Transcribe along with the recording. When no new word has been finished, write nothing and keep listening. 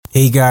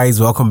Hey guys,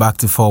 welcome back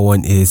to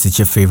 418. It's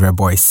your favorite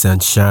boy,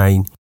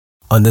 Sunshine.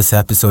 On this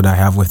episode, I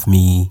have with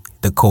me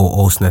the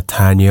co-host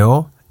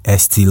Nathaniel,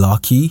 ST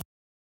Lucky,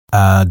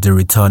 the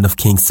return of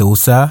King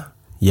Sosa.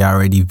 You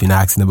already been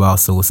asking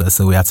about Sosa,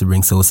 so we have to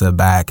bring Sosa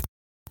back.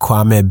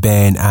 Kwame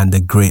Ben and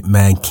the Great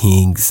Man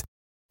Kings.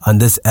 On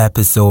this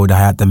episode, I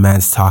had the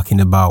mans talking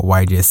about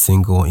why they're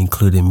single,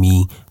 including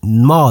me.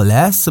 More or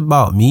less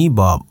about me,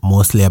 but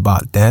mostly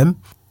about them.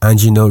 And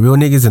you know, real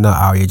niggas are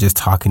not out here just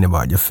talking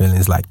about their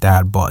feelings like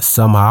that. But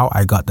somehow,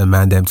 I got the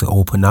man them to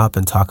open up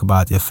and talk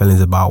about their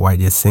feelings about why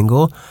they're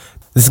single.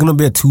 This is going to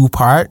be a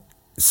two-part.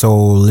 So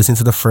listen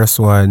to the first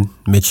one.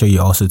 Make sure you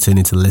also tune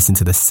in to listen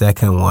to the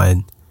second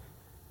one.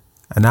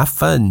 And have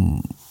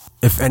fun.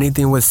 If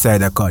anything was said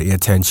that caught your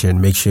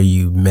attention, make sure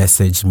you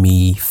message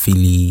me,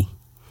 Philly,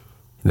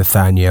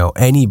 Nathaniel,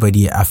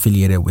 anybody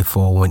affiliated with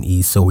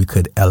 418 so we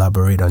could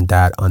elaborate on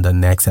that on the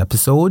next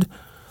episode.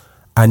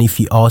 And if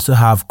you also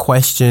have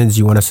questions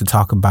you want us to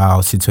talk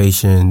about,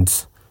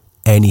 situations,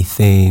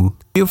 anything,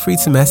 feel free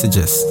to message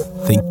us.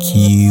 Thank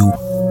you.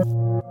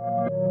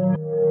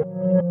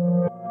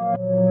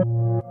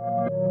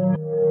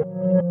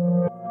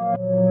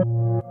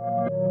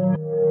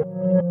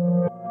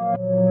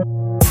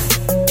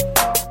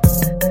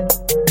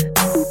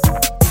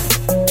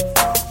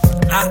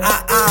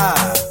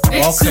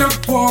 It's your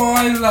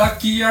boy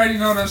Lucky. You already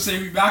know what I'm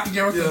saying. We back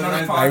again with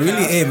another podcast. I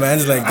really ain't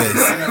man's like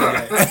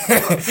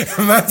this.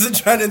 Man's are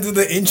trying to do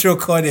the intro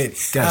coded.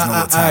 Guys know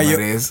what time it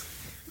is.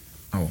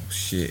 Oh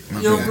shit.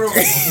 Yo, bro,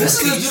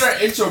 this is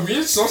the intro. Me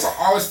and Sosa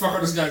always fuck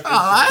with this guy.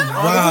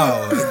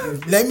 Wow.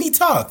 Let me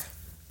talk.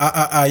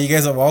 You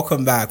guys are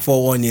welcome back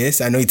for 1 year.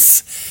 I know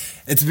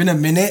it's been a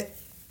minute,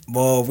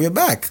 but we're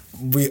back.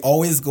 We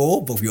always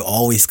go, but we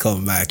always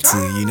come back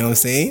too. You know what I'm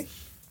saying?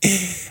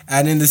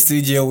 And in the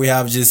studio, we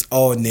have just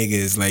all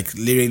niggas. Like,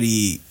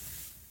 literally,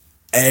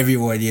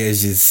 everyone here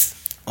is just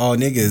all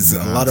niggas.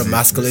 A lot of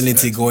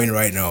masculinity going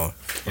right now.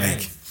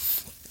 Like,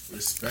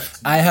 respect.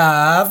 I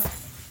have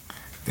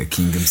the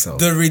king himself.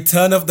 the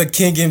return of the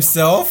king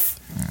himself.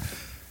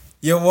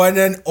 Your one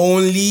and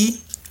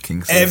only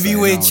King Sosa,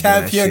 heavyweight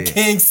champion,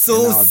 King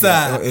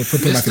Sosa.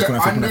 Put the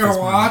microphone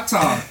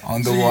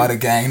underwater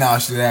gang. No,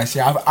 shit.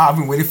 I've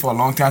been waiting for a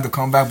long time to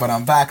come back, but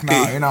I'm back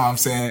now. You know what I'm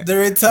saying? The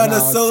return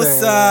of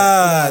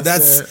Sosa.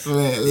 That's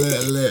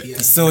lit.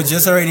 so.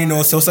 Just already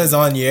know Sosa is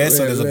on here,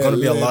 so there's going to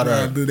be a lot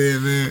of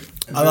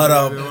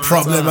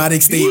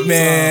problematic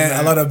statement,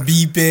 a lot of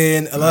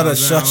beeping, a lot of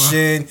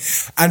shushing.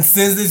 And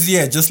since this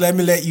year, just let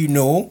me let you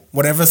know,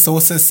 whatever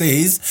Sosa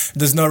says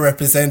does not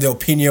represent the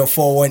opinion of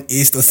 418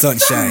 East or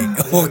Sunshine.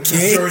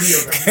 Okay?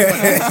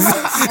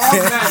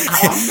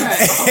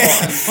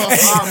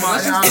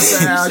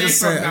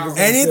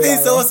 Anything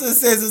Sosa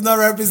says does not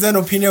represent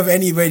the opinion of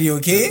anybody,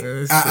 okay?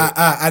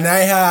 And I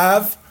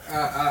have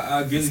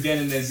Good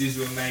getting as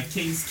usual, man.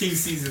 King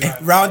season.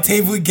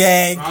 Roundtable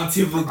Gang.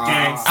 Roundtable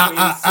Gang.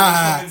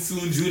 Coming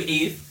soon, June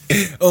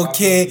 8th.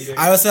 Okay,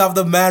 I also have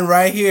the man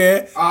right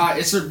here.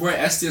 It's your boy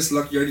STS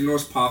Lucky. You already know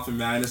it's popping,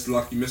 man. It's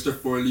Lucky, Mr.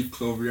 4-Leaf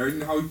Clover. You already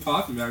know how we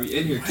popping, man. We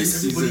in here. King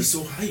season.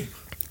 So hype?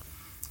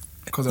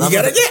 You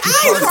gotta get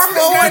out for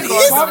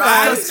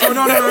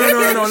No.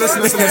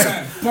 Listen.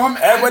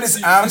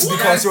 Everybody's honest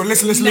because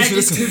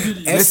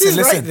listen.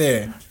 Right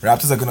there.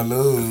 Raptors are gonna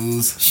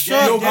lose.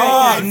 Shut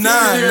up.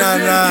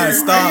 Nah.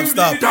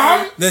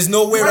 Stop. There's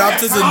no way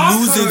Raptors are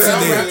losing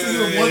today.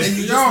 And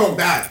you just go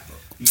back.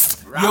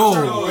 Yo,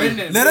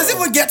 let us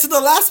even get to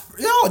the last.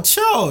 Yo,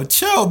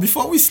 chill.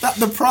 Before we start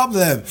the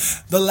problem,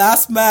 the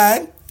last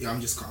man. Yeah, I'm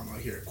just calm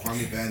out here.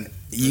 Kwame Ben.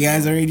 You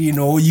guys already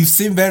know. You've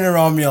seen Ben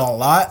around me a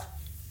lot.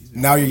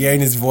 Now you're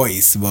hearing his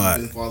voice, but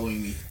He's been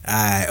following me.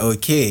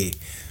 Okay.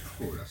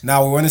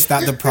 Now we want to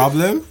start the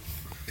problem.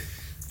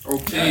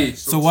 Okay.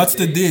 So what's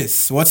the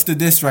diss? What's the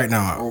diss right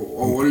now?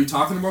 Oh, what are you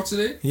talking about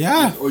today?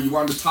 Yeah. Oh, you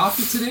want the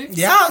topic today?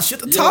 Yeah, shit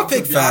the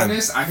topic, to be fam.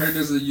 honest, I heard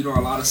there's a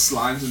lot of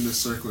slimes in this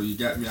circle. You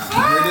get me? I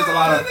heard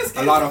there's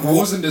a lot of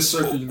holes in this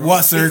circle. You know?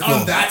 What circle?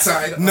 On that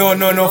side. No.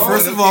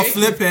 First of all,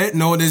 flip it.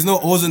 No, there's no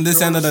O's on this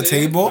end of the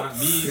table.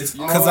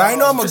 Because I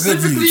know I'm a good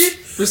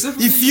youth.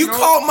 If you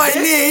call my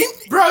name,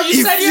 bro,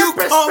 you said you're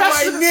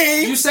my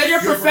name, you said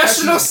you're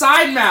professional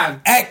side man.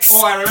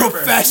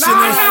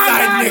 Ex-professional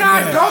side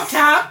nigga. Don't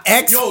cap.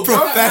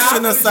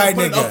 Ex-professional side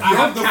nigga. I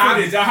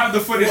have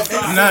the footage.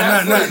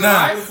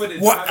 Nah.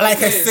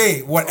 Like I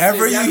say,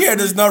 whatever you hear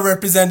does not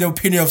represent the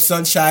opinion of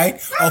Sunshine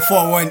or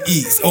 418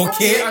 East.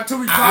 Okay? Until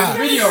we find the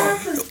video.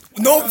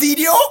 No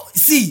video?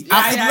 See,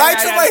 I could lie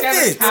to my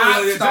thing.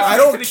 I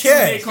don't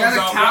care.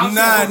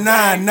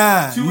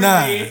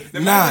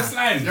 Nah.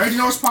 You already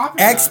know what's popping.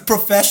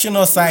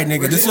 Ex-professional side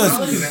nigga. This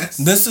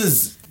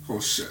is. Oh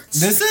shit.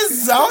 I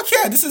don't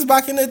care. This is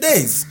back in the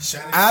days.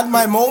 I had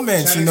my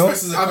moments, you know.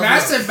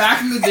 Man said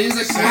back in the days,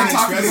 like someone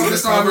talking about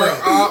this, I'm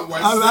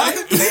like,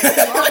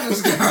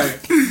 what's this guy?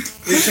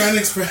 They're trying to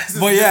express.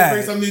 But yeah,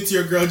 bring something to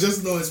your girl.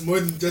 Just know it's more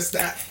than just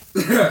that.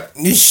 That's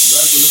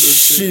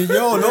Shit,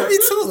 yo, don't be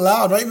too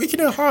loud. Why are you making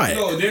it hot?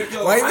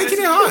 Why are you making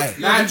it hot?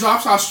 Man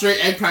drops off straight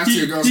eggplants to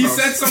your girl's He house.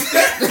 said something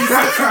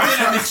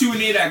at the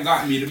Q&A that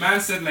got me. The man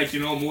said, like,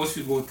 you know, most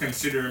people would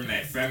consider him,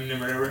 like, feminine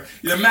or whatever.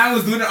 The man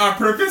was doing it on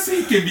purpose so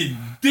he can be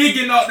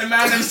digging out the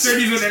man them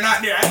sturdies when they're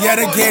not there. Yet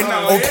again,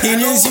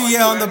 opinions you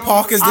hear on the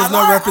podcast does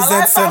not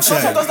represent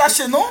Sunshine. Does that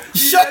shit, no?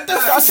 Shut the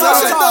fuck up.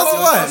 Sunshine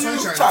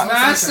does what?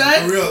 Man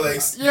said, For real,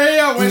 like,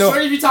 yeah, when No.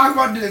 Shorty be talking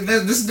about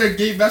this is their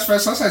gay best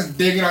friend, Sunshine's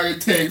digging out your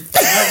thing.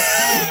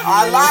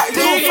 I like,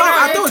 yo, fam,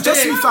 I don't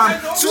just me,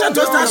 fam. Sunshine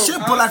does that shit,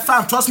 but like,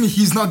 fam, trust me,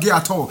 he's not gay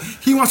at all.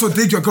 He wants to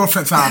dig your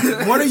girlfriend,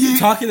 fam. What are you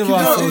talking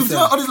about, He's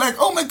Sunshine? like,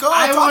 oh my god,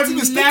 I talk to me,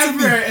 would speak to me.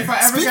 never, if I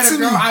ever Speak get to a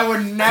girl, me. I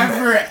would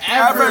never,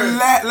 Ever ever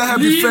let her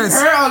be leave friends.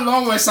 her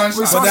alone with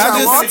Sunshine. With that Sunshine,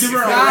 just- what? Give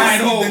her a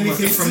ride home.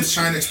 anything from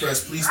Shine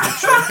Express, please make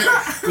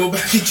sure. Go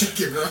back and check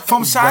your girl.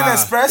 From Shine Wow.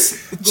 Express,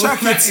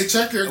 check Back it. and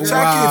check your girl. Check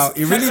Wow, it.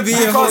 you really be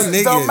a whole Because the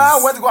niggas.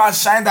 man went to go and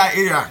shine that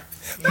area.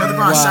 Went to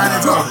go and shine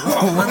it up.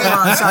 Went to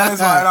go and shine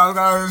it up. And I was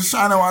gonna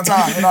shine it one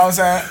time. You know what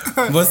I'm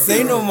saying? But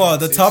say no more.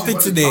 The topic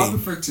today. Topic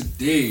for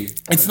today.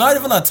 It's not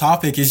even a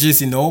topic. It's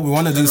just, you know, we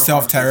want to do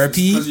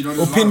self-therapy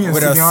Opinions.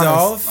 with to be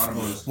honest.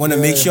 ourselves. Want to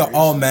make sure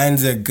all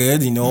mans are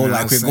good, you know, Yeah,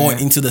 like we're I'm going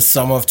saying. into the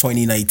summer of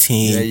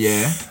 2019.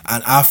 Yeah.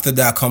 And after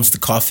that comes the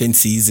coffin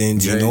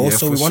seasons, you Yeah, know. yeah,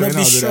 so for we want to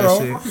sure, be I'll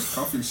do that sure. shit. It's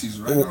cuffing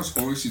season, right now. It's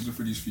hoeing season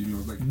for these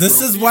females. Like, This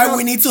bro, is why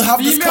we need to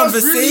have this females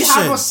really have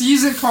conversation. a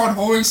season called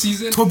hoeing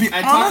season. To be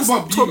and honest,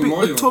 talk about being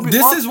loyal.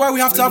 This is why we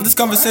have to have this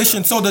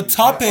conversation. So the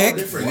topic,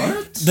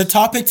 the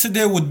topic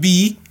today would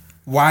be,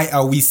 why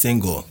are we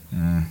single?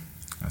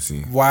 I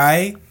see.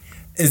 Why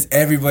is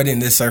everybody in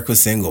this circle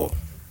single?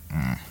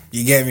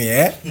 You get me,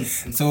 eh?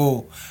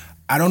 So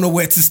I don't know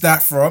where to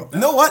start from. You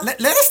know what?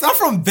 Let us start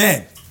from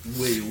Ben.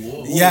 Wait,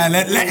 whoa. Yeah,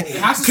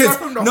 has to start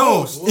from the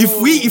host.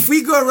 if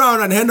we go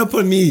around and end up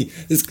on me,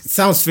 it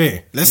sounds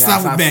fair. Let's Yeah,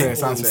 start with sounds Ben. fair,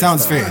 sounds fair,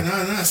 Sounds fair. fair.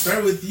 Nah,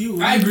 start with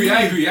you. I agree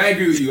with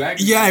you. I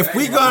agree Yeah, if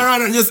we go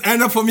around and just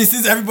end up on me,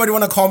 since everybody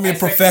wanna call me a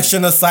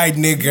professional side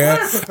nigga,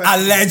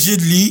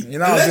 allegedly, You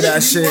know how to do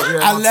that shit.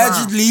 Yeah,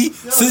 allegedly,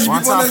 since you One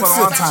people time for the one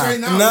wanna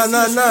time.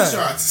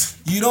 Nah.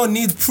 You don't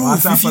need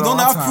proof. time If you for don't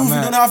the have one proof, time,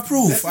 you don't man. have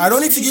proof. I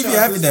don't need to give you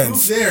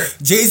evidence. There.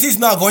 Jay-Z's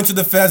not going to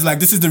the feds like,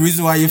 this is the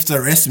reason why you have to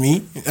arrest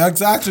me.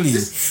 Exactly.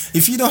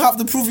 If you don't have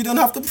the proof, you don't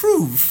have the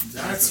proof.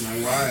 That's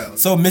wild.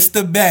 So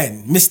Mr.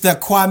 Ben, Mr.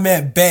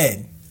 Kwame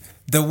Ben,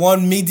 the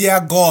one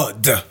media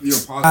god. Yo,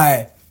 pause.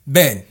 Hi,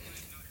 Ben.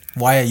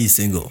 Why are you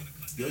single?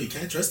 Yo, you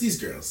can't trust these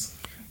girls.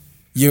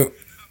 You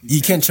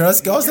can't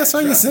trust girls? That's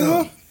why you're Trust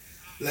single? them.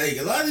 Like,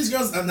 a lot of these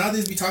girls,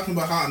 nowadays be talking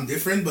about how I'm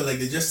different, but like,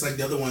 they're just like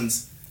the other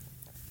ones.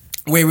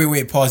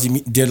 Wait. Pause. You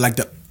mean they're like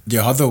the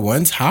other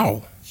ones?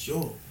 How?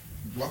 Yo,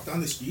 walk down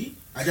the street.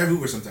 I drive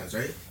Uber sometimes,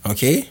 right?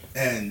 Okay.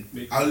 And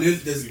I'll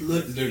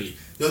literally,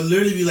 there'll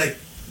literally be like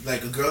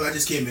a girl that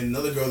just came in,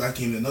 another girl that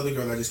came in, another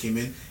girl that just came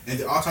in, and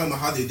they're all talking about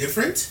how they're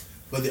different,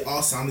 but they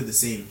all sounded the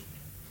same.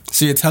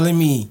 So you're telling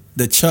me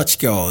the church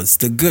girls,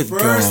 the good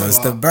First girls,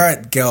 of all, the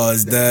bird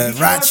girls, the You can't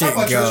talk ratchet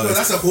about church girls.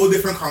 That's a whole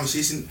different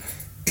conversation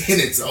in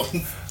itself.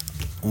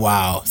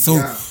 Wow. So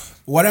Yeah.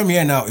 what I'm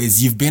hearing now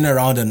is you've been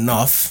around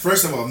enough.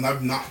 First of all,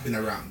 I've not been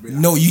around.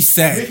 Relax. No, you You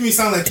said. make me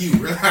sound like you.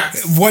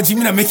 Relax. What do you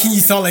mean I'm making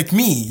you sound like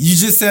me? You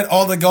just said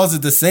all the girls are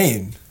the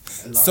same.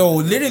 So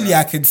literally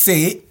I could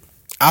say,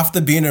 after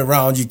being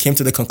around, you came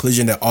to the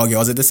conclusion that all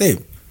girls are the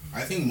same.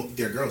 I think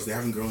they're girls. They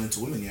haven't grown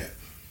into women yet.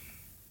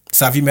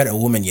 So have you met a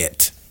woman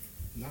yet?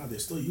 Nah, they're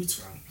still youths,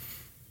 fam.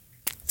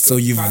 So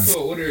you've... Talk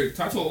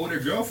to an older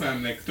girl,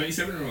 fam, like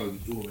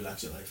 27-year-old. You will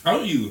relax your life. How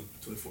old are you?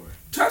 24.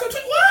 Talk to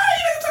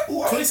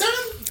why? 27?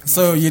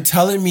 So you're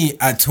telling me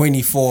at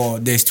 24,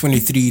 there's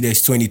 23,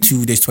 there's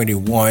 22, there's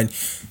 21,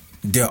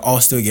 they're all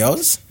still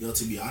girls? Yo,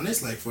 to be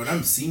honest, like, for what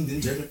I'm seeing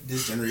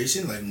this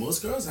generation, like,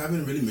 most girls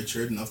haven't really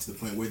matured enough to the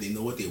point where they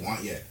know what they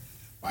want yet.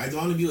 But I don't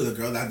want to be with a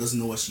girl that doesn't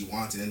know what she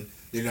wants, and then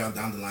later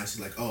down the line, she's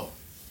like, oh,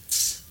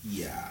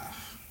 yeah,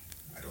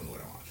 I don't know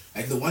what I want.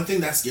 Like, the one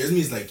thing that scares me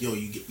is, like, yo,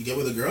 you get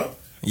with a girl,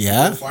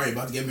 Yeah? before you're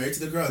about to get married to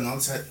the girl, and all of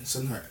a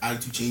sudden her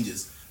attitude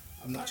changes.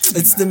 I'm not trying to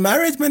It's do the that.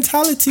 marriage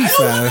mentality, I don't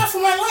want fam. that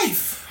for my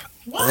life.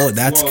 What? Oh,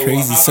 that's Well,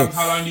 crazy. So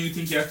How long do you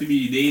think you have to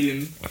be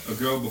dating a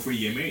girl before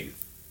you get married?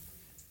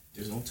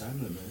 There's no time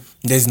limit, man.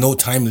 there's no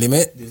time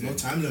limit. There's no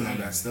time limit on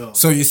that stuff.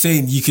 So you're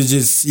saying you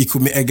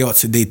could meet a girl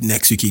today,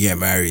 next week you get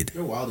married.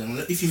 You're wild. And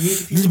if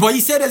you But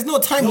you said there's no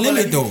time No, but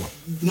limit like, though.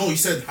 No, you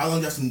said how long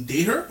do you have to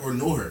date her or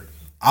know her?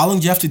 How long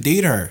do you have to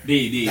date her?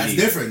 That's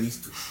different.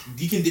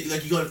 You can date,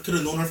 like, you could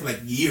have known her for like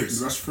years.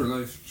 The rest for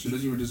life. She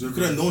doesn't even You deserve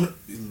could have it. known her.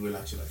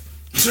 Relax your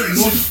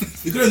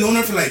life. You could have known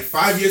her for like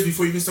 5 years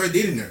before you even started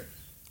dating her.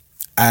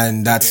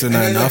 And that's And not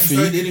then, like, enough you for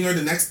started you? dating her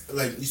the next,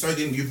 like, you started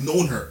dating, you've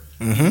known her.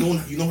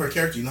 You know her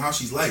character, you know how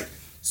she's like.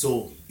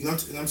 So, you know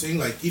what I'm saying?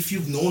 Like, if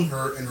you've known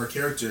her and her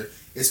character,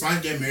 it's fine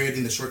to get married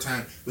in a short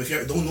time. But if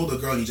you don't know the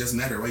girl and you just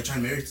met her, why are you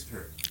trying to marry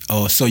her?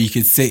 Oh, so you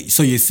could say,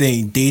 so you're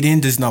saying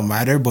dating does not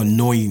matter, but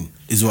knowing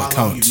is what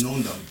How long counts. you've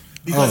known them.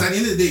 Because Oh. at the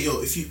end of the day,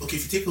 if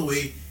you take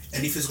away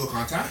any physical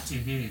contact,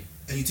 and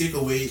you take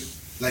away,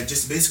 like,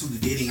 just basically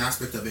the dating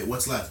aspect of it,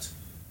 what's left?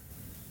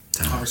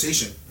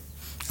 Conversation.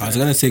 I was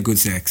gonna say good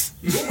sex.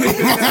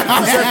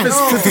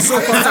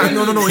 Physical contact.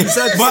 No. He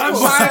said.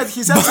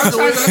 He said.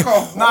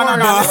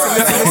 No.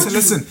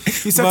 Listen.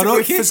 He said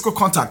okay. physical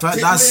contact. Right?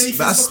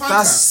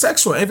 That's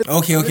sexual.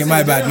 Okay.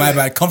 My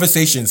bad.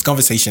 Conversations.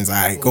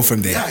 Alright, go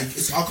from there. Yeah,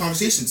 it's all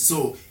conversations.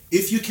 So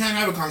if you can't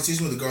have a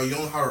conversation with a girl, you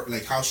don't know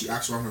how she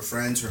acts around her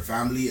friends, her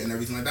family, and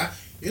everything like that.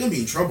 You're gonna be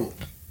in trouble.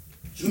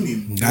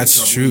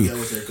 That's true.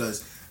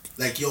 Because,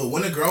 like,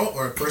 when a girl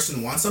or a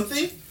person wants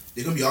something,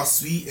 they're gonna be all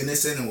sweet,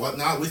 innocent, and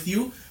whatnot with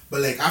you.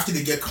 But like after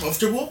they get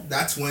comfortable,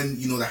 that's when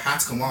the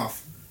hats come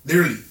off.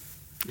 Literally,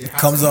 it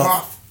comes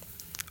off.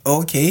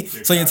 Okay,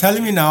 so you're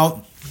telling me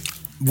now,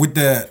 with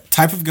the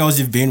type of girls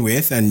you've been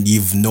with and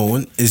you've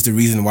known, is the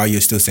reason why you're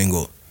still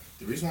single?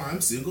 The reason why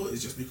I'm single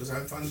is just because I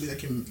haven't found anybody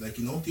that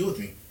can deal with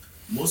me.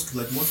 Most of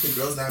the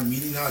girls that I'm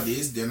meeting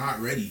nowadays, they're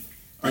not ready.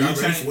 They're not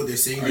ready for what they're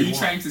saying. Are you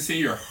trying to say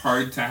you're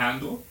hard to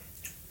handle?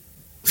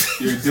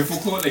 You're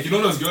difficult? Like,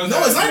 those girls No,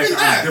 it's not even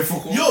that.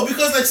 Difficult?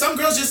 Because like some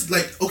girls just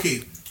like,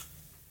 okay,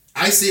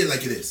 I say it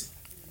like it is.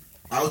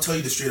 I'll tell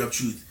you the straight up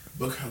truth.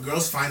 But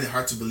girls find it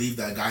hard to believe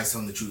that a guy's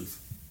telling the truth.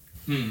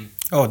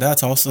 Oh,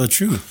 that's also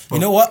true. You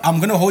know what? I'm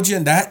gonna hold you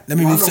on that. Let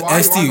me move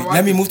to ST.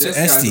 Let me move to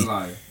ST.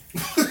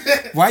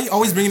 Why are you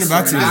always bringing it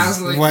back to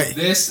me? Like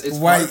this, it's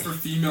hard for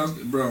females,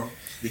 bro.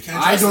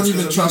 I don't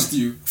even trust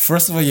you.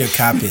 First of all, you're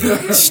capping.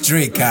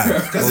 Straight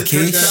cap.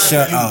 Okay?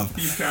 Shut up.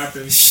 He's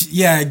capping.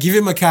 Yeah, give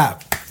him a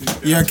cap.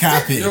 You're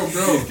capping. Yo,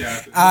 bro.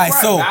 Alright,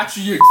 so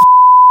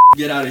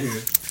get out of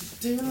here.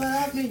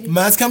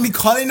 Man's can't be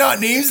calling out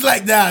names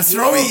like that. What's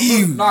wrong with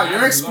you? Nah,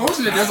 you're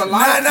exposing it. There's a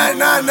lot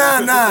Nah.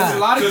 There's a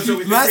lot of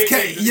people. Man's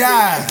can't,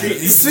 yeah.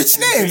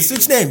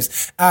 Switch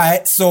names.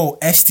 Alright, so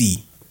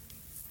ST.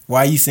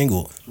 Why are you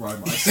single? Why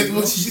am I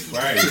single?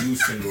 Why are you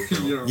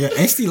single? You're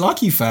ST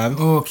Lucky, fam.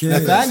 Okay.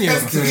 Nathaniel.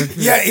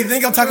 Yeah, you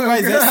think I'm talking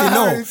about his ST?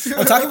 No.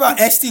 I'm talking about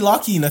ST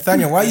Lucky,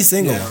 Nathaniel. Why are you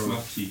single? Yeah,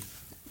 lucky.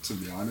 To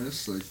be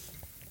honest, like,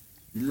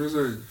 females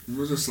are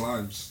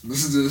slimes.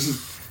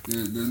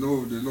 There's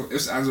no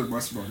ifs, ands, or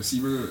buts about it.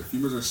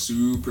 Females are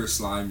super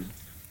slimy.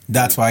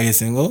 That's why you're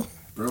single?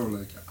 Bro,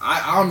 like,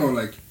 I don't know,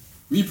 like,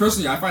 me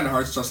personally, I find it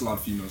hard to trust a lot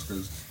of females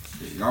because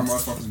y'all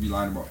motherfuckers be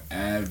lying about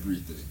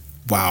everything.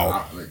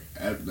 Wow.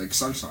 Like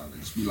sunshine, like,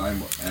 just be lying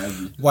about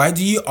everything. Why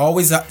do you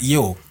always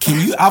can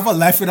you have a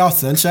life without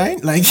sunshine?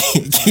 Like,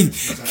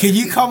 can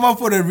you come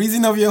up with a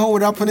reason of your own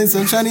without putting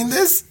sunshine in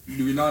this?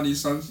 Do we not need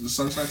the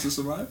sunshine to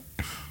survive?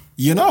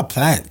 You're not a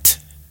plant.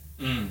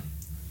 Bro,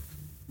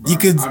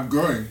 I'm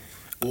growing.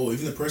 Oh,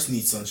 even the person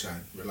needs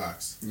sunshine.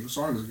 Relax. What's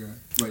wrong with this guy?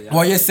 But yeah,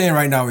 What you're saying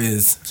right now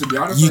is, to be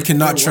honest, you like,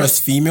 cannot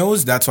trust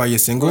females. That's why you're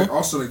single. Like,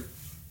 also, like,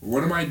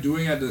 what am I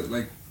doing at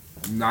the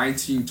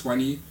 19,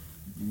 20,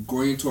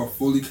 going into a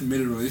fully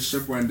committed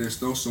relationship when there's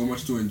still so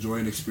much to enjoy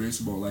and experience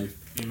about life?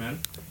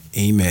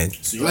 Amen.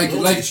 So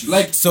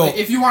So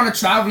if you want to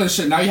travel and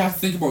shit, now you have to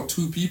think about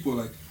two people.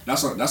 Like,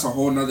 that's a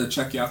whole nother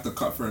check you have to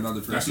cut for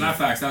another person. That's not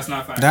facts. That's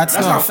not facts.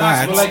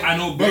 facts. But I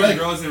know big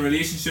girls in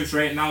relationships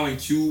right now in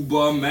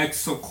Cuba,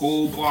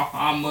 Mexico,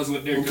 Bahamas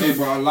with their Okay, girls.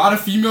 but a lot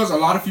of females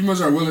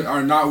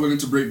are not willing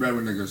to break bread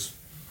with niggas.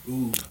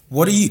 Ooh.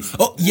 What are you?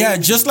 Oh yeah,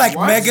 just like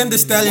What? Megan Thee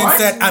Stallion What?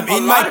 said, I'm A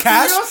in lot my of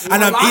cash females-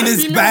 and a I'm lot in of his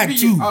females bag be-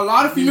 too. A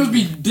lot of females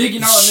be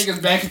digging out a nigga's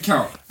bank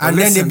account. And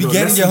then they be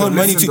getting your whole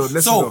money too.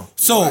 Listen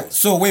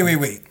So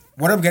wait.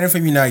 What I'm getting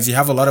from you now is you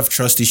have a lot of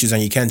trust issues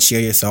and you can't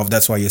share yourself.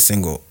 That's why you're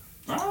single.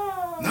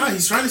 Nah,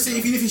 he's trying to say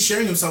even if he's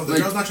sharing himself, the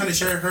girl's not trying to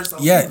share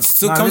herself. Yeah, it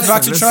still comes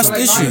back to trust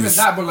Like, not even issues.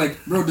 that, but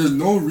like, bro, there's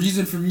no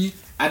reason for me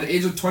at the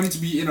age of 20 to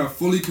be in a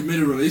fully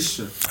committed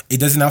relationship. It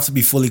doesn't have to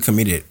be fully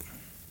committed.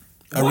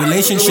 A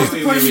relationship. What's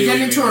the point of me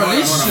getting into a Hold on,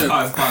 relationship?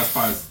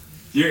 Pause.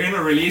 You're in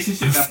a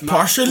relationship that's not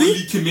Partially?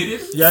 fully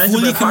committed? Yeah,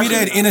 Fully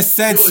committed in a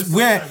sense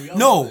where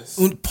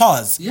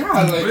pause. Yeah,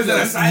 like, What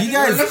is that? You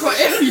guys, look what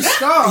iffy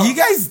stuff. you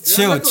guys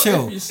chill.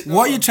 iffy stuff.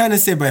 What you're trying to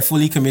say by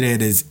fully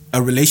committed is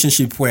a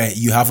relationship where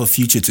you have a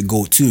future to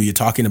go to. You're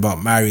talking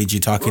about marriage.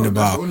 You're talking That's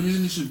about. the only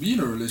reason you should be in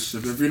a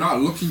relationship if you're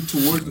not looking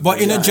towards. But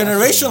in a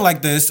generation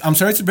like this, I'm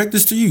sorry to break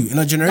this to you. In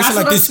a generation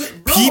like this,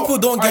 people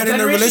don't get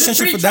in a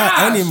relationship for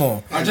that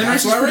anymore. Our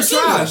generation's pretty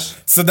trash.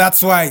 So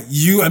that's why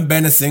you and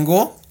Ben are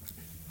single.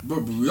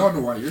 But we all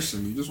know why you're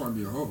single. You just want to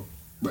be a hoe.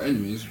 But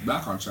anyways,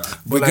 back on track.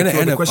 We're gonna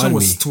end up on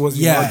me.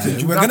 Yeah,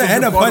 you. we're gonna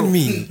end up on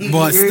me. But It's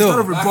not a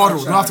still, rebuttal.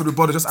 You don't have to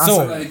rebuttal. Just answer.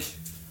 So- Like,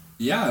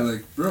 yeah,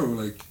 like, bro,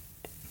 like.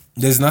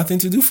 there's nothing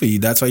to do for you.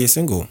 That's why you're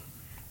single.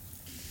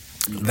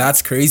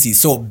 That's crazy.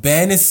 So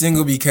Ben is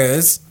single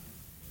because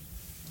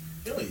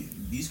Yo,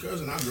 these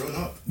girls are not growing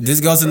up.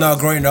 these girls are not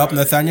growing up.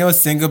 Nathaniel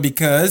is single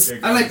because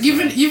And like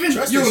even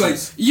Trust yo like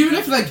issues. even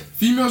if like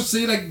females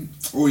say like,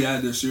 oh yeah,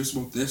 they're serious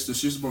about this, they're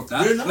serious about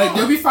that, They're not. like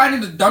they'll be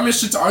finding the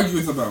dumbest shit to argue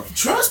with about.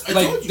 Trust. I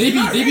Like told you, they you're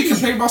not be ready.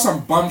 complaining about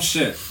some bum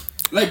shit.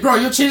 Like, bro,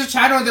 you'll change the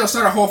channel and they'll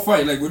start a whole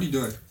fight. Like, what are you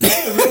doing?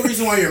 That's the real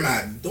reason why you're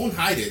mad. Don't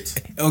hide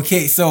it.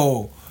 okay.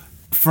 So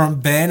from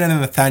Ben and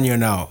Nathaniel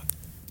now,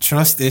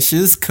 trust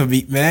issues,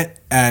 commitment,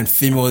 and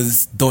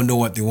females don't know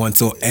what they want.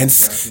 So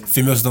hence Exactly.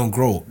 females don't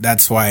grow.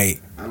 That's why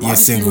A lot you're of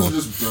single.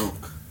 females are just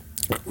broke.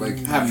 like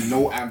have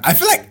no ambition. I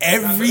feel like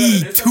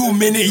every 2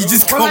 minutes he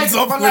just comes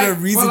up with a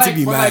reason to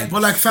be mad.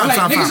 But like,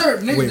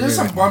 there's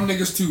some bum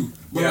niggas too.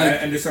 But yeah,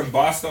 like, and there's some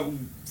bossed up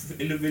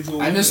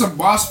individuals. And there's some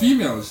boss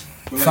females.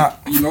 But like,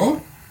 you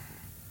know?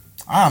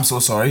 I am so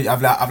sorry.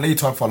 I've let you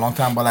talk for a long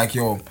time, but like,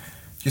 yo,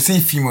 you're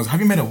saying females. Have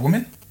you met a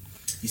woman?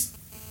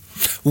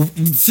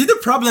 See, the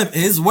problem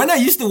is when I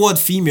use the word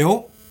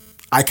female,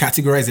 I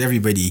categorize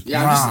everybody.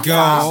 Yeah,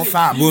 girl,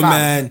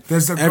 woman,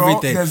 there's a girl,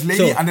 everything. there's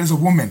lady, and there's a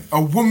woman. A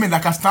woman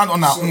that can stand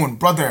on her own,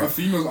 brother. A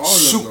female's all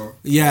of them, though.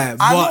 Yeah,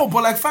 I know,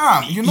 but like,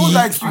 fam, you know,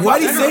 like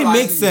what he's saying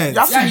makes sense.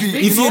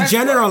 If you're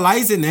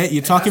generalizing it,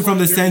 you're talking from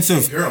the sense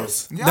of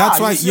girls. Yeah,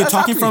 that's why you're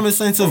talking from a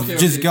sense of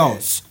just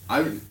girls.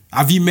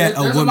 Have you met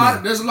a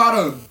woman? There's a lot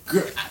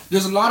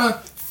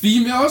of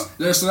females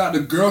that are still at the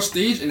girl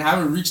stage and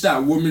haven't reached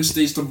that woman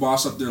stage to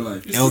boss up their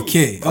life.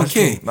 Okay.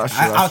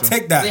 I'll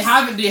take that.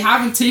 They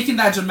haven't taken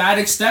that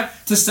dramatic step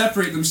to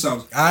separate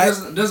themselves.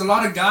 There's a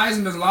lot of guys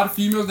and there's a lot of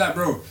females that,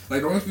 bro,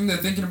 like the only thing they're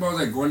thinking about is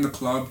like going to the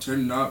club,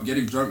 turning up,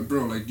 getting drunk,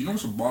 bro. Like, you know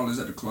what some ball is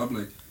at the club?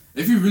 Like,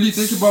 if you really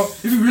think about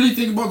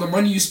the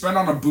money you spend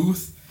on a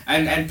booth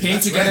and paying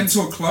to get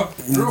into a club,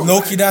 bro,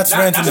 Loki, that's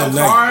rent in the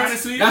night.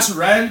 Honestly, that's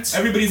rent.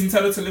 Everybody's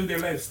entitled to live their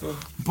lives, though.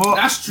 But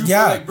that's true.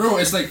 Yeah. Like, bro,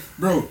 it's like,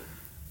 bro.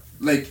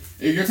 Like,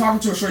 if you're talking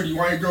to a shorty, you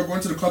want your girl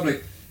going to the club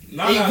like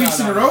 8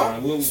 weeks in a row?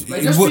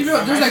 Like, there's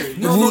female, there's like,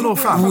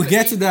 we'll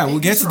get to that. We'll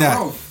get to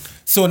that.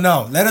 So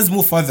now, let us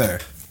move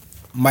further.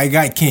 My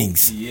guy,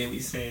 Kings. Yeah, we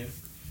saying.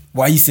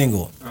 Why are you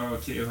single? Oh,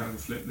 okay, I'll have to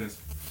flip this.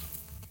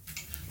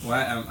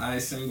 Why am I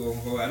single?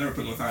 Oh, I never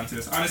put no thought into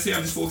this. Honestly,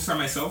 I'm just focused on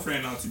myself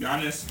right now, to be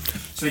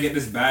honest. Should I get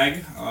this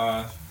bag?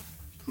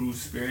 Prove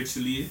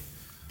spiritually.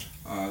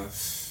 We're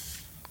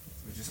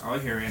just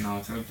out here right now,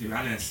 to be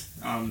honest.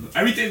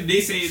 Everything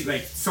they say is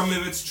like, some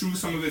of it's true,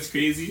 some of it's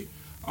crazy.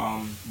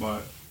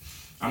 But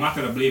I'm not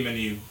gonna blame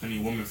any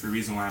woman for the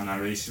reason why I'm not in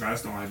a relationship. I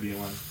just don't want to be in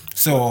one.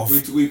 So,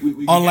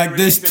 we unlike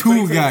this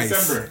two guys.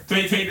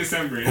 2020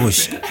 December. Oh,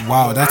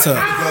 wow, that's a...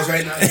 Because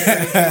right now,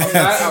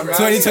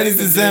 2020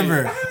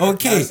 December.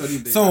 Okay,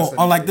 so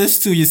unlike this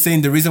two, you're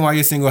saying the reason why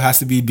you're single has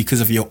to be because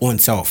of your own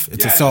self.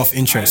 It's a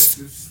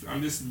self-interest.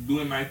 I'm just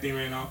doing my thing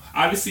right now.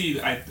 Obviously,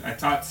 I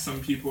talked to some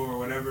people or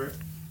whatever,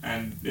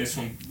 and there's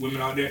some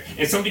women out there.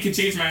 If somebody can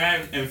change my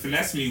life and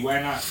finesse me, why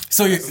not?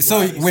 So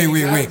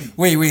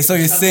wait. So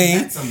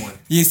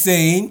you're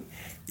saying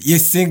you're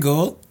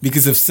single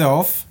because of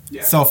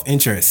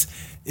self-interest.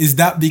 Is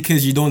that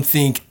because you don't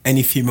think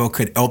any female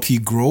could help you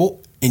grow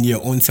in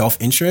your own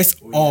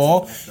self-interest,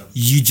 or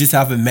you just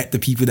haven't met the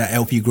people that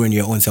help you grow in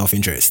your own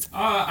self-interest?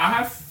 I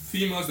have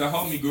females that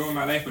help me grow in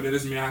my life, but it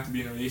doesn't mean I have to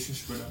be in a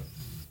relationship with them.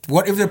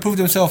 What if they prove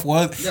themselves?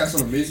 Well, you have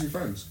some amazing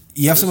friends.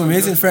 You have some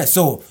amazing friends.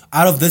 So,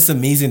 out of this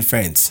amazing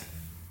friends,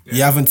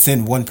 you haven't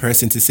sent one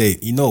person to say,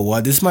 you know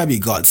what, this might be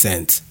God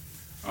sent.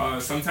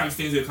 Sometimes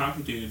things are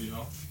complicated, you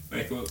know.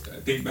 Like I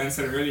think Ben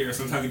said earlier,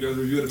 sometimes you go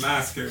review the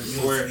mask, or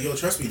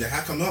trust me, the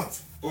hat come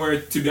off. Or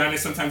to be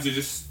honest, sometimes you're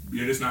just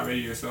not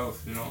ready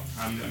yourself. You know,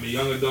 I'm a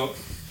young adult.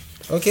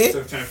 Okay. So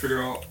I'm trying to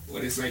figure out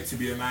what it's like to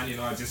be a man. You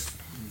know, I just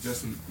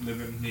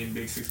living, me and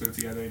Big Six live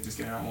together, just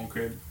getting our own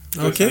crib.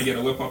 Okay. You get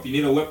a whip up. You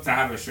need a whip to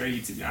have a shorty,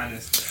 to be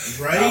honest.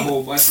 Right. I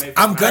will hold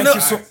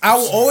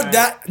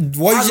that.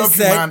 What you just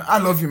said. I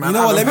love you, man. You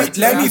know what?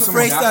 Let me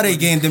phrase that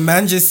again. The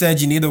man just said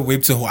you need a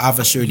whip to have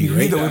a shorty,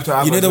 right?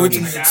 You need a whip.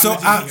 So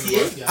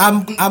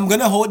I'm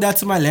gonna hold that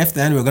to my left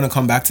hand. We're gonna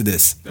come back to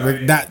this.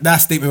 That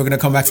statement. We're gonna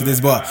come back to this.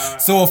 But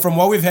so from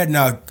what we've heard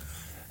now,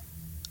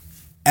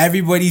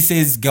 everybody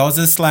says girls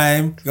are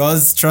slime.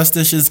 Girls trust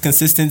issues,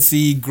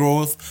 consistency,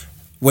 growth.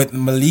 With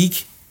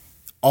Malik,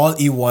 all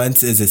he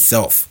wants is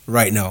himself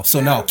right now.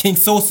 So now, King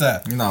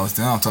Sosa. You know what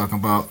I'm talking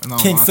about. No,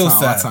 King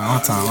Sosa.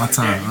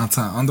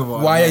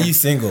 Underwater. Why are you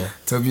single?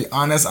 To be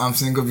honest, I'm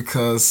single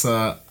because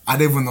I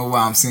don't even know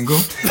why I'm single.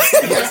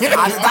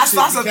 That's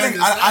the thing.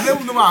 I don't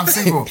even know why I'm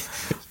single.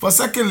 But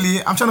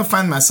secondly, I'm trying to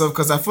find myself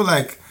because I feel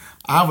like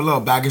I have a lot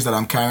of baggage that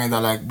I'm carrying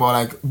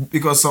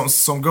because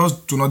some girls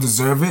do not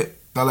deserve it.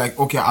 They're like,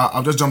 okay,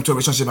 I'll just jump to a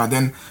relationship and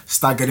then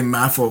start getting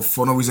mad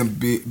for no reason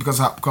because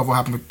of what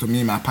happened to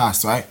me in my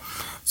past, right?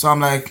 So I'm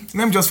like,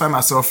 let me just find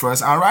myself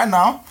first. And right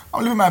now,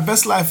 I'm living my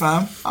best life,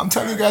 fam. I'm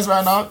telling you guys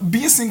right now,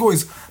 being single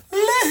is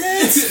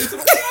lit. It's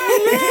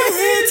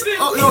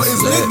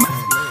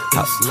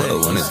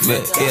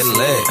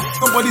lit.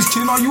 Nobody's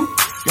cheating on you.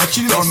 You're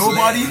cheating on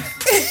nobody.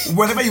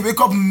 Whenever you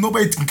wake up,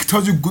 nobody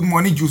tells you good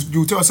morning. You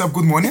tell yourself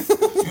good morning.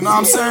 You know what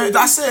I'm saying?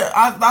 That's it.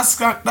 That's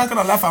that kind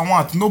of life I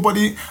want.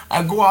 Nobody.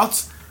 I go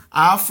out.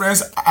 I have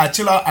friends. I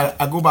chill out.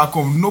 I go back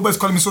home. Nobody's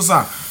calling me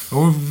Sosa.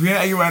 Oh, where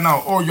are you right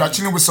now? Oh, you are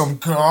chilling with some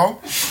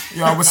girl.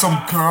 You are with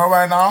some girl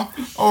right now.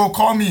 Oh,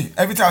 call me.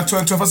 Every time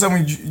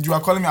 24/7 you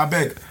are calling me. I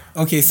beg.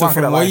 Okay, so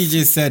from what you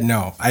just said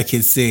now, I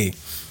can say.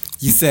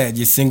 You said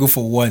you're single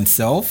for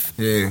oneself.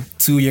 Yeah.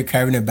 2, you're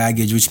carrying a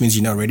baggage, which means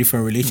you're not ready for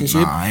a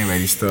relationship. Nah, I ain't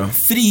ready still.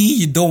 3,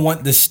 you don't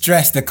want the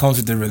stress that comes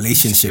with the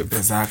relationship.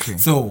 Exactly.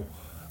 So,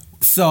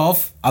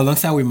 self,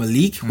 alongside with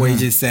Malik, what you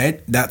just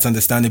said, that's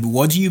understandable.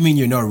 What do you mean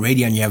you're not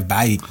ready and you have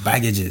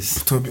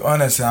baggages? To be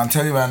honest, I'm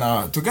telling you right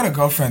now, to get a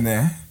girlfriend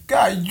there,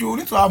 guy, you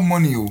need to have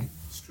money, yo.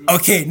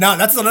 Okay, now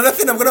that's another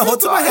thing I'm gonna hold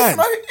to my hand.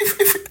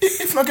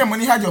 If you not get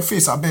money, hide your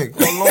face, I beg.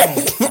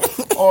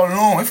 Or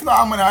long. If you don't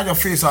have money, hide your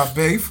face, I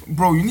beg.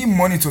 Bro, you need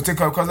money to take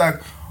care of, because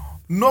like,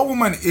 no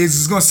woman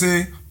is gonna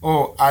say,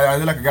 oh, I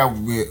like a guy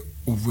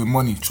with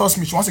money. Trust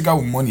me, she wants a guy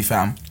with money,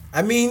 fam.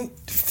 I mean,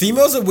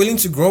 females are willing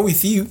to grow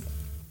with you.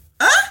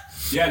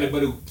 Yeah,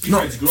 but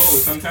females grow.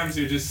 Sometimes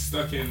you're just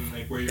stuck in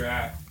like where you're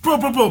at. Bro.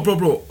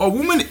 A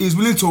woman is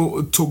willing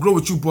to grow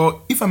with you, but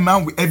if a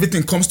man with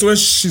everything comes to her,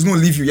 she's gonna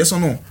leave you, yes or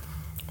no?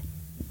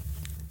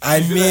 I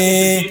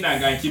mean,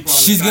 that guy and keep on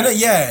she's gonna,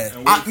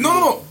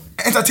 no,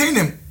 entertain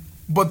him,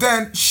 but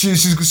then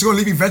she's gonna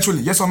leave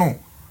eventually, yes or no?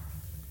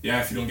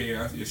 Yeah, if you don't get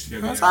your ass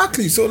together.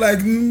 Exactly. So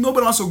like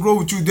nobody wants to grow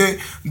with you.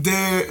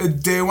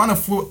 They want a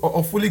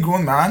fully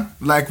grown man,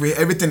 like with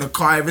everything, the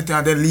car, everything,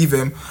 and then leave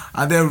him,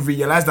 and then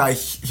realize that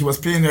he was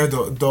paying her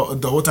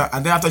the whole time,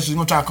 and then after she's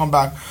gonna try to come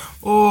back.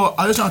 Oh,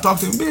 I just trying to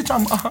talk to him,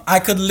 bitch. I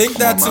could link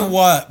that to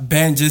what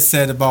Ben just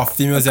said about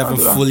females haven't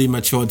fully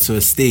matured to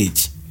a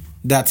stage.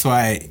 That's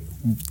why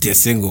they're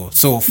single.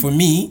 So for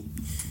me,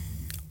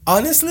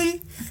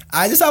 honestly,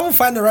 I just haven't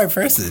found the right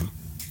person.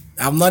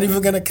 I'm not even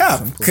gonna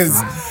cap because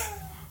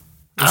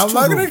I'm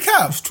not gonna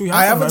cap.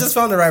 I haven't just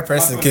found the right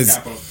person because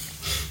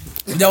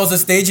there was a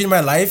stage in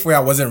my life where I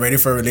wasn't ready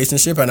for a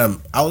relationship,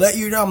 and I'll let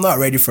you know I'm not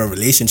ready for a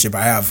relationship.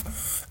 I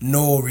have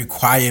no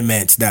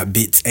requirements that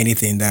beats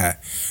anything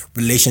that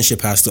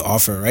relationship has to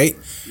offer, right?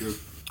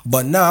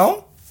 But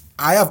now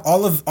I have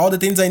all the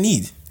things I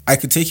need. I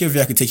could take care of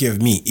you. I could take care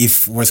of me.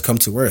 If worse come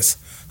to worse,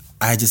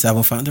 I just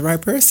haven't found the right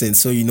person.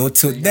 So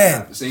till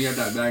then. So you have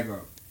that bag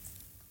up.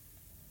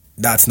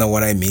 That's not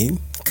what I mean.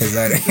 Because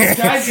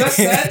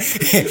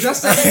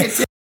just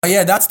said.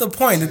 Yeah, that's the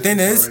point. The thing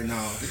is,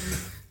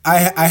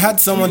 I had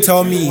someone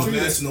tell me. I want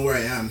to know where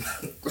I am.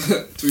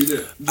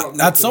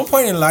 At some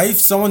point in life,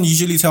 someone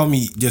usually tell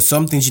me there's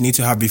some things you need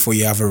to have before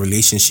you have a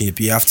relationship.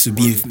 You have to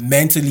be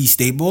mentally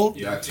stable.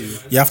 You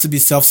have to be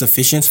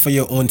self-sufficient for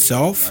your own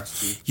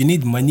self. You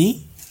need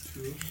money.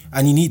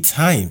 And you need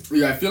time.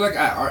 Yeah, I feel like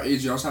at our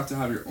age, you also have to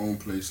have your own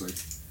place.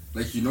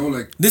 Like you know,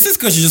 like... This is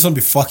because you just want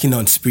to be fucking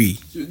on spree.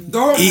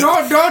 Don't.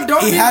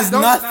 It has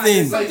nothing.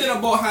 There's something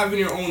about having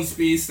your own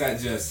space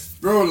that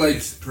just... Bro, like...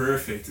 It's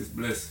perfect. It's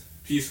bliss.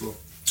 Peaceful.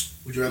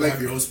 Would you rather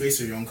have your own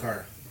space or your own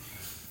car?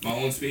 My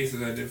own space,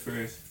 as I did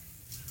first.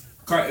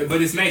 Car,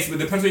 but it's nice. But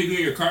it depends what you do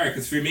in your car.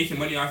 Because if you're making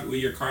money off it with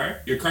your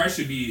car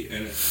should be...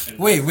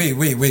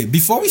 Wait.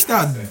 Before we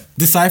start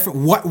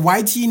deciphering,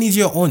 why do you need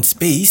your own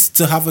space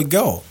to have a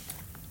girl?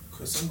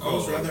 Because some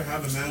girls rather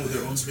have a man with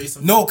their own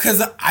space. No,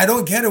 because I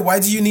don't get it.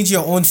 Why do you need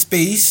your own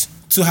space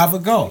to have a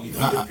girl?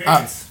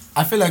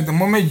 I feel like the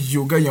moment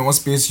you get your own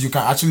space, you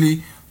can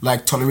actually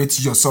like tolerate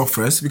yourself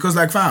first. Because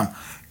like fam,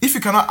 if you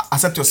cannot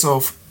accept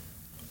yourself,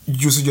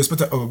 you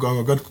expect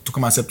God to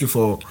come accept you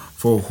for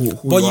who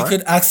but you you are.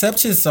 could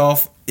accept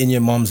yourself in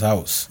your mom's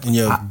house, in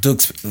your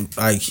duke's,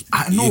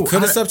 you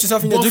could accept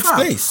yourself in your duke's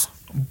place.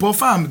 But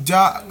fam,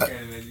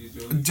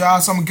 there are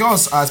some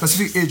girls at a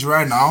specific age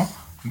right now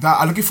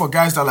that are looking for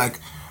guys that like,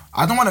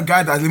 I don't want a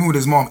guy that's living with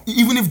his mom.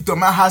 Even if the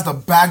man has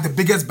the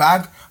biggest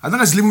bag, as long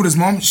as he's living with his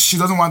mom, she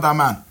doesn't want that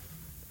man.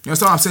 You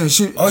understand what I'm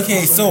saying?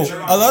 Okay, so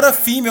a lot of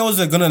females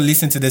are gonna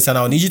listen to this, and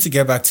I'll need you to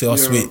get back to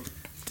us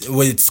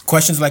with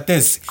questions like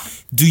this.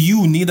 Do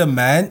you need a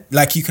man?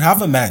 Like, you could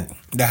have a man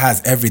that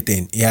has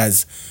everything. He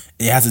has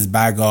his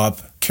bag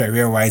up,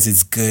 career-wise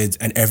it's good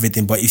and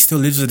everything, but he still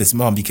lives with his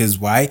mom because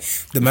why?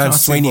 The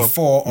man's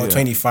 24 or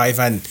 25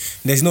 and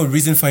there's no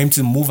reason for him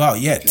to move out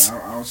yet.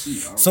 I'll see.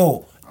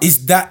 So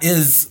is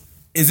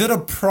it a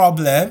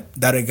problem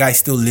that a guy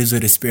still lives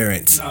with his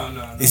parents?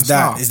 No. Is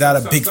that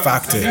a big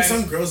factor? I think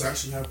some girls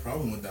actually have a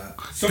problem with that.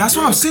 That's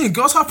what I'm saying.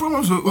 Girls have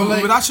problems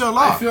with actually a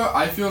lot.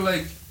 I feel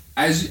like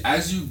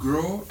as you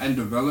grow and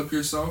develop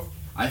yourself,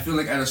 I feel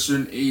like at a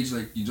certain age,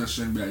 like you just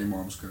shouldn't be at your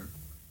mom's crib.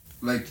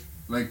 Like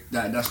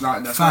that's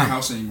not your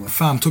house anymore.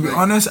 Fam, to be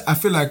honest, I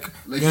feel like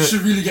you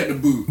should really get the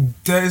boot.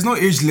 There is no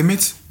age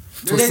limit.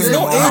 There's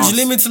no age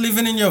limit to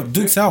living in your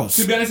dude's house.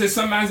 To be honest, there's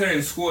some mans that are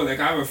in school. Like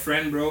I have a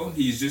friend, bro.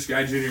 He's just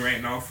graduating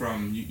right now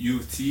from U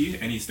of T,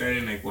 and he's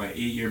starting like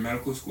 8-year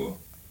medical school.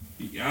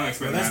 I don't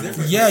expect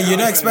that. Yeah, you're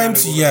not expecting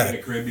to. Yeah.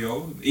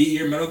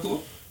 8-year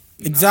medical.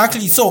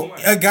 Exactly. So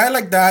a guy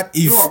like that,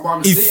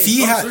 if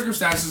he had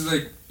circumstances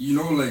like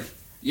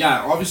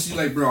yeah, obviously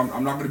like bro,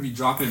 I'm not gonna be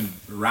dropping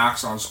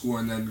racks on school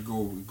and then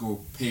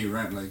go pay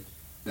rent like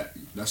that.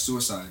 That's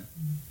suicide.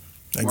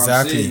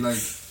 Exactly.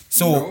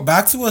 So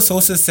back to what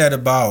Sosa said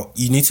about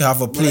you need to have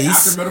a place. Like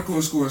after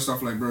medical school and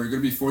stuff, like bro, you're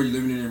gonna be 40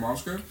 living in your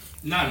mom's crib.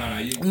 No.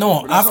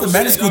 After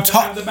medical school,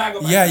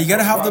 you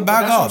gotta have the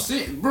bag up.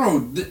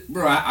 Bro,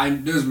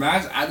 there's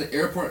mans at the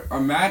airport. A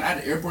man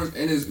at the airport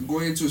and is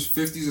going into his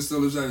 50s and still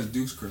lives at his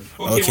duke's crib.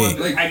 Okay.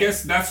 Well, I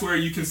guess that's where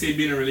you can say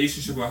being in a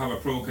relationship will have a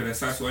pro, because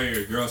that's why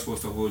your girl's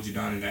supposed to hold you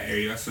down in that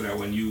area, so that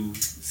when you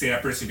say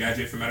that person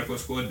graduate from medical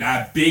school,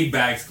 that big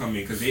bag's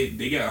coming because they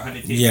get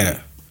 100K.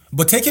 Yeah.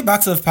 But take it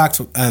back to the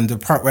fact and the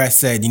part where I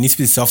said you need to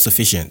be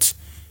self-sufficient.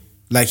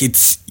 Like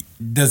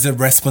there's a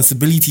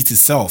responsibility to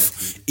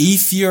self.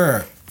 If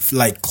you're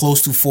like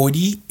close to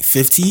 40,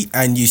 50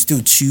 and you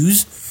still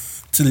choose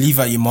to live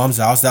at your mom's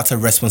house, that's a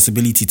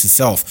responsibility to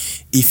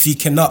self. If you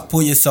cannot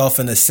put yourself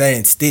in a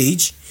certain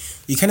stage,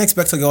 you can't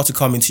expect a girl to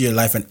come into your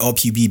life and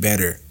help you be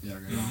better. Yeah,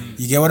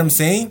 you get what I'm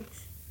saying?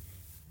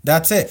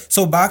 That's it.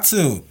 So back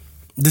to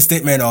the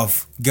statement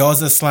of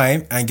girls are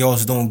slime and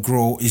girls don't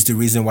grow is the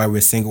reason why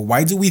we're single.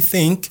 Why do we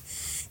think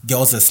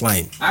girls are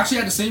slime? Actually,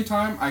 at the same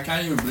time, I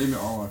can't even blame it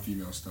all on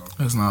females still.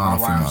 It's not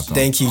all females.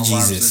 Thank you,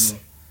 Jesus.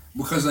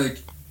 Because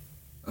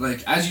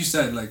like as you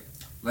said, like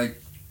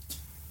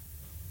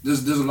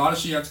there's a lot of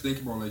shit you have to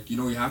think about. Like, you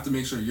know, you have to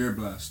make sure you're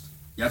blessed.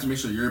 You have to make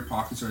sure your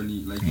pockets are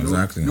neat. Like, you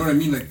know, you know what I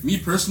mean? Like, me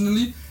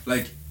personally,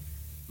 like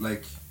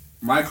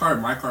my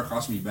car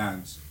cost me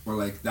bands. But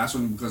like that's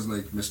when, because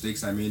like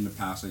mistakes I made in the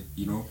past, like,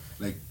 you know,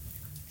 like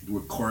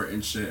with court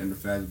and shit and the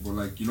feds. But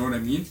like, you know what I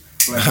mean?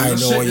 But, like,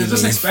 there's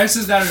just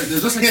expenses that are,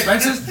 there's just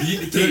expenses.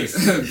 Beat the case.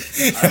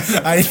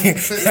 I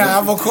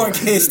have a court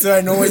case too.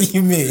 I know what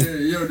you mean.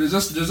 Yo, there's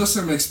just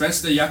some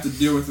expenses that you have to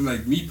deal with. And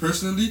like me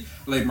personally,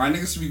 like my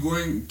niggas to be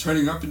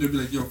turning up and they'll be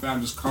like, yo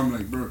fam, just come,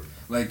 like bro,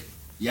 like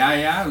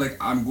yeah, like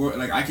I'm going,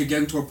 like I could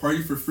get into a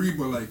party for free,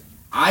 but like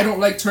I don't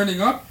like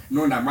turning up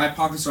knowing that my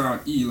pockets are on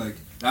E. Like,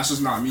 that's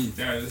just not me.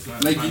 Yeah, that's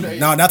not like, you know,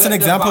 no, that's an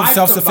example of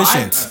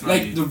self-sufficient.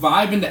 Like the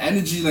vibe and the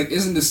energy like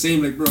isn't the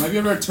same. Like, bro, have you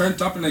ever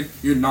turned up and like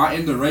you're not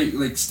in the right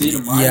like state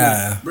of mind?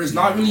 Yeah. Like, bro, it's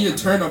not really a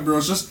turn up, bro.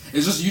 It's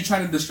just you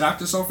trying to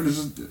distract yourself, and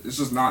it's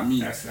just not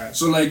me.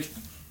 So like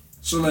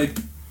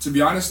to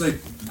be honest, like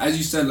as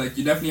you said, like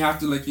you definitely have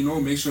to, like, you know,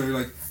 make sure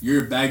like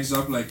your bag's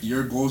up, like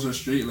your goals are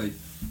straight, like.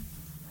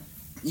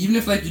 Even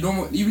if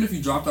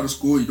you dropped out of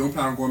school, you don't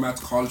plan on going back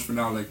to college for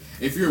now. Like,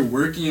 if you're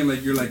working and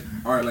like you're like,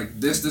 all right, like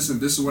this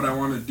and this is what I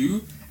want to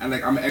do, and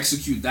like I'm gonna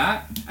execute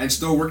that and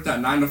still work that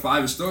 9 to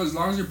 5. It's still, as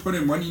long as you're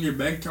putting money in your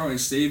bank account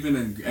and saving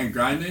and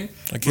grinding.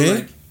 Okay. But,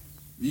 like,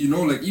 you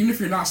know, like even if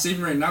you're not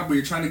saving right now, but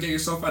you're trying to get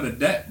yourself out of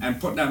debt and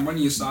put that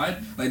money aside,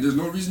 like there's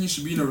no reason you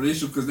should be in a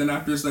relationship, because then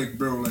after it's like,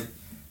 bro, like.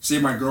 Say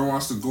my girl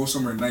wants to go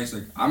somewhere nice,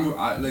 like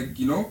like,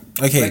 you know,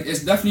 okay, like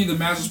it's definitely the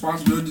man's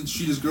responsibility to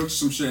treat his girl to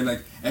some shit. And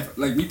like, if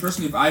like me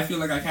personally, if I feel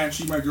like I can't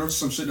treat my girl to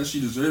some shit that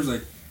she deserves,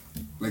 like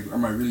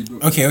am I really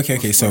doing?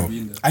 Okay. So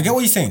I get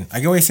what you're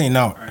saying.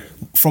 Now, right.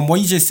 From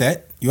what you just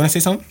said, you want to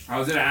say something? I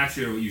was gonna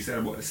answer what you said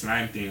about the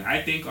slime thing.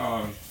 I think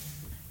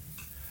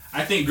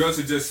girls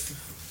are just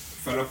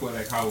fed up with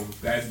like how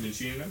guys have been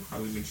treating them, how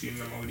we've been treating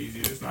them over these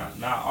years.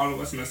 Not all of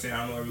us. I'm not saying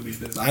I don't know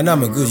everybody's business. I know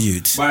I'm a good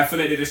youth, but I feel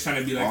like they're just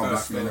trying to be like all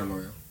us. Black men are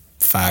loyal.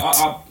 Fact.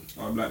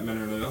 All black men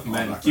are loyal.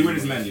 Men. Keyword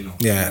is men, you know.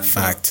 Yeah,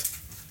 fact.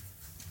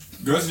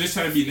 Girls are just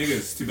trying to be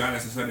niggas, to be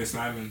honest. That's why they're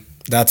sliming.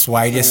 That's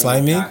why they're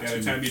sliming? Yeah,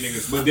 they're trying to be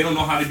niggas. But they don't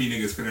know how to be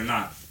niggas because they're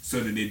not.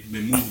 So they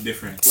move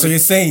different. So you're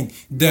saying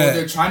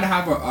they're trying to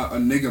have a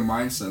nigga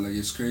mindset. Like,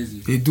 it's crazy.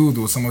 They do,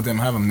 though. Some of them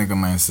have a nigga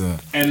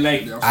mindset. And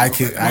like,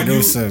 I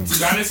do say.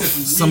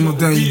 Some of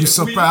them, you be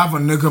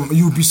surprised.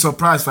 You'd be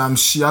surprised, fam.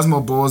 She has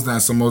more balls than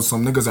some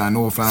niggas I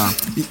know, fam.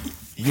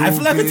 I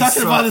feel like we're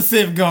talking about the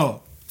same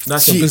girl.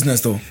 That's your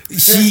business, though.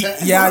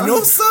 I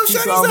know some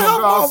shawties that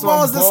have more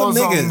balls than some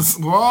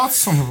niggas. What?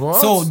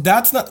 So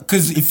that's not,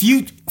 because if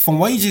you, from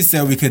what you just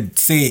said, we could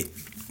say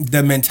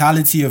the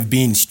mentality of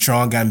being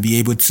strong and be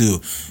able to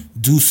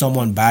do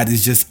someone bad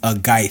is just a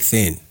guy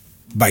thing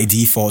by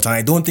default. And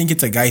I don't think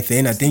it's a guy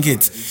thing. I think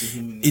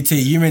it's a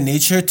human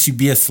nature to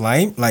be a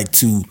slime, like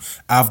to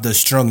have the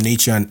strong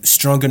nature and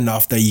strong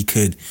enough that you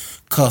could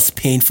cause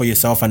pain for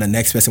yourself and the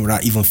next person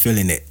without even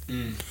feeling it.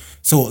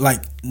 So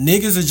like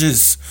niggas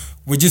are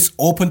we're just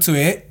open to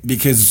it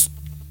because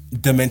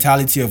the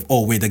mentality of,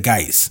 oh, we're the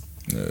guys.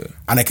 Yeah.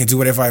 And I can do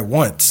whatever I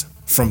want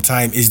from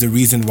time is the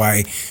reason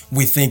why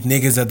we think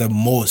niggas are the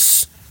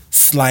most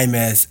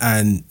slimers,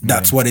 and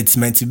that's what it's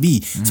meant to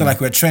be. So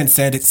like we're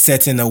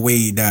set in a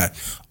way that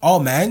all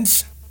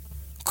mans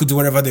could do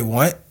whatever they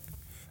want.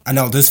 And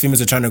now those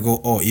females are trying to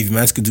go, oh, if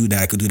mans could do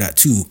that, I could do that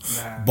too.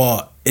 Nah.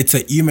 But it's a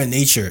human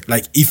nature.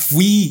 Like if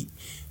we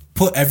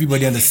put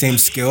everybody on the same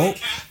scale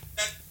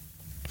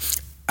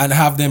and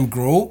have them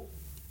grow,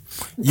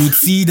 you'd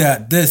see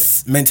that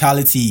this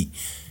mentality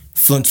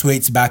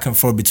fluctuates back and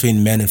forth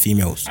between men and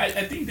females. I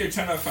think they're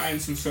trying to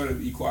find some sort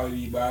of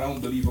equality, but I don't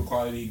believe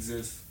equality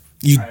exists.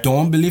 You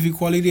don't believe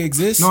equality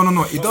exists?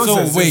 No, it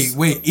does exist. So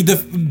wait.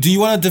 Do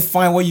you want to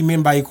define what you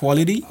mean by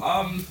equality?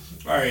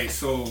 Alright,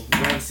 so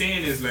what I'm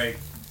saying is like,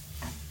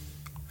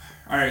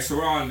 alright, so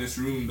we're all in this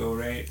room though,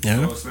 right?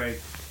 Yeah. So it's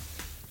like,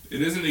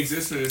 it doesn't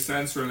exist in a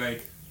sense where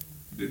like,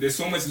 there's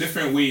so much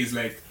different ways,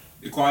 like,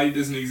 equality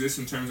doesn't exist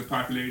in terms of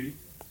popularity.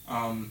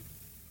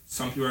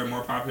 Some people are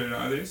more popular than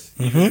others.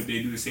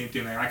 They do the same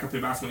thing. Like I can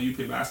play basketball, you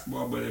play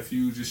basketball, but if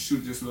you just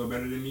shoot just a little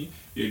better than me,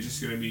 you're just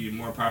gonna be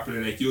more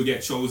popular. Like you'll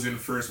get chosen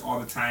first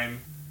all the time,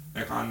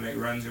 like on like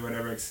runs or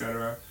whatever,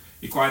 etc.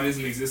 Equality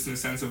doesn't exist in the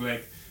sense of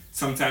like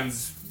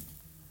sometimes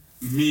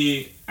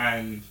me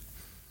and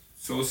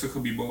So also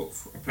could be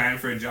both applying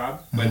for a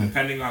job, but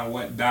depending on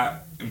what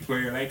that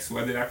employer likes,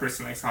 whether that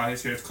person likes how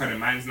his hair is cut and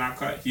mine's not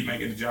cut, he might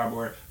get the job,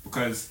 or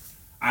because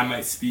I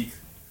might speak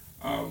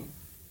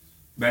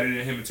better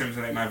than him in terms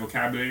of like my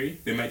vocabulary,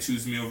 they might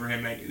choose me over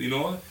him, like, you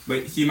know,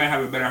 but he might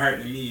have a better heart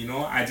than me, you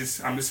know. I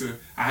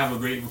have a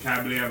great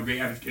vocabulary, I have a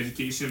great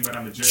education, but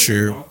I'm a jerk.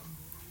 Sure. You know?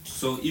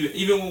 So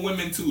even with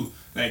women too,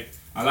 like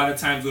a lot of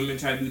times women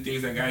try to do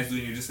things that guys do,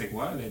 and you're just like,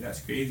 what? Like, that's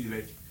crazy.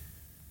 Like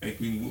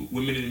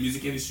women in the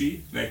music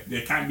industry, like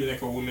there can't be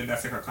like a woman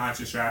that's like a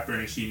conscious rapper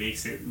and she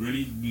makes it.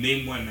 Really,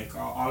 name one. Like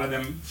all of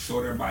them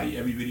show their body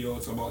every video.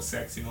 It's about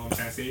sex. You know what I'm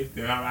trying to say? If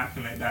they're not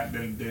rapping like that,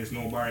 then there's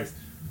no bars.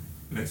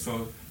 Like,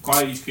 so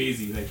quality's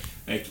crazy.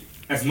 Like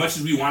as much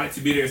as we want it to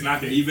be there, it's not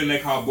there. Even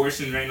like how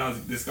abortion right now,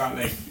 this got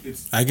like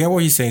it's. I get what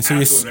you're saying. So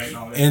you're right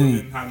now.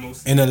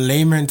 Like, in a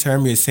layman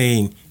term, you're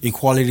saying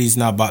equality is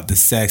not about the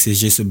sex.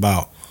 It's just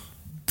about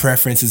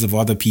preferences of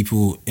other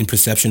people in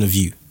perception of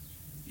you.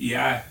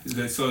 Yeah,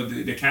 so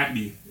there can't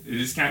be. It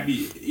just can't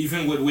be.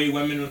 Even with the way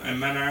women and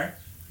men are,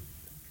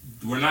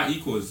 we're not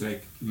equals.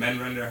 Like, men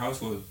run their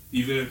household.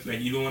 Even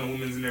when a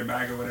woman's in their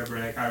bag or whatever,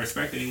 like, I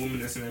respect any woman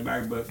that's in their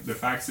bag, but the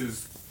fact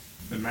is,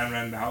 the man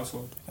ran the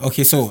household.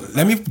 Okay, so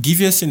let me give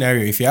you a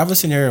scenario. If you have a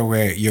scenario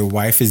where your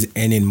wife is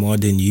earning more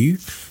than you,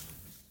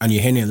 and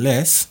you're earning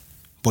less,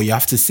 but you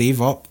have to save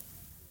up,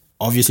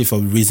 obviously for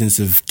reasons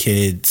of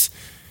kids,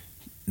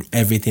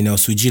 everything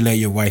else, would you let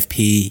your wife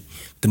pay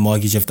the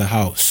mortgage of the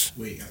house?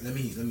 Wait, let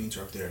me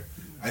interrupt there.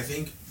 I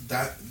think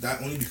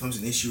that only becomes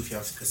an issue if you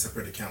have a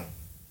separate account.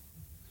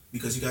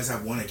 Because you guys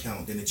have one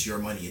account, then it's your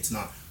money. It's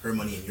not her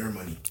money and your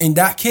money. In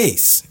that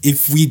case,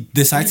 if we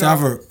decide to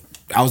have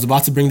I was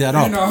about to bring that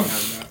up.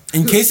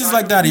 In cases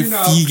like that, if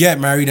you get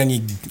married and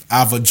you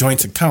have a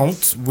joint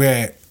account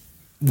where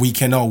we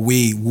cannot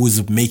weigh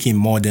who's making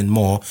more than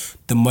more,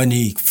 the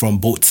money from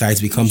both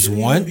sides becomes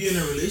one. Be in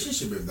a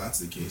relationship if that's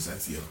the case, I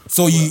feel.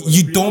 So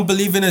you don't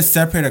believe in a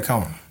separate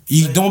account?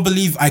 You don't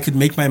believe I could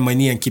make my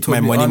money and keep my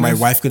money, my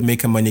wife could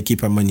make her money,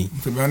 keep her money?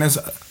 To be honest,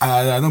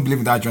 I don't believe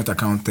in that joint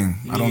account thing.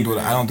 I don't do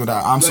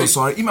that. I'm so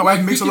sorry. If my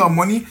wife makes a lot of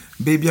money,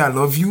 baby, I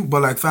love you.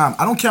 But like, fam,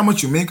 I don't care how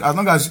much you make as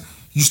long as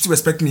you still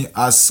respect me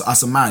as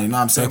a man. You know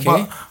what I'm saying?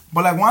 Okay.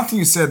 But like one thing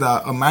you said,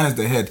 that a man is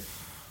the head.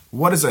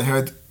 What is a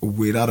head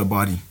without a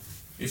body?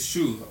 It's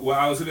true. Well,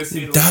 I was gonna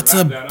say that's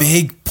a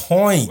big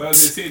point. What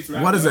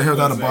is a head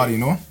without a body? You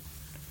know?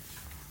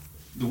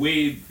 The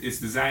way it's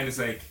designed is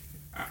like,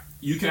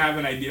 you can have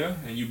an idea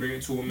and you bring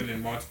it to a woman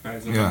and multiply,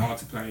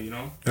 you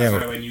know? That's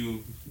why when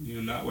you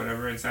nut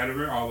whatever inside of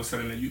her, all of a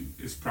sudden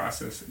it's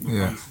processed. It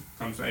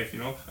becomes life, you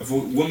know? If a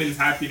woman is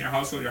happy in her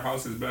household, your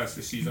house is blessed.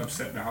 If she's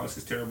upset, the house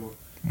is terrible,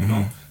 you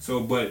know? So,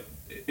 but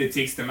it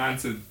takes the man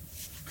to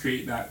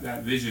create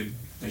that vision.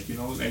 Like, you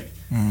know, like,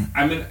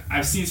 I mean,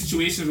 I've seen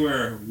situations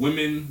where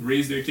women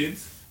raise their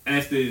kids, and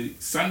if the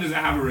son doesn't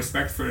have a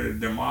respect for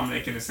their mom,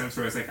 like in a sense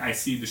where it's like, I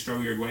see the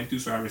struggle you're going through,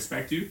 so I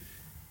respect you,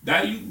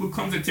 that you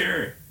becomes a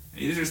terror.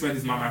 He disrespect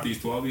his mom after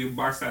he's 12, you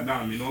box that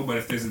down, you know. But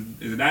if there's a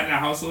dad in that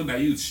household, that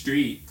you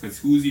straight, because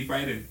who's he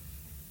fighting?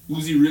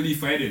 Who's he really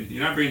fighting?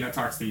 You're not bringing that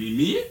talks to me.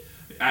 Me?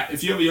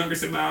 If you have a younger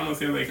sibling, I don't know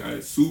if you have like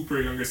a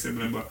super younger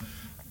sibling, but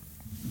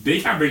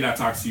they can't bring that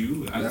talk to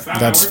you.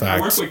 I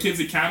work with kids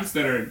at camps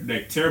that are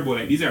like terrible.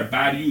 Like, these are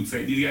bad youths.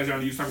 Like, these guys are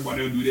on the youth talking about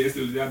they'll do this,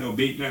 they'll do that, they'll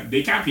bait them.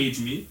 They can't page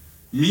me.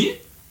 Me?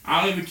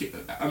 I don't even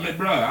care. I'm like,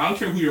 bro, I don't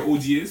care who your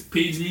OG is.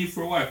 Page me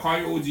for what? Call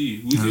your OG.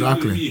 Who's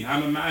exactly. With me?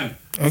 I'm a man.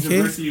 Who's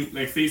the person you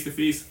like face to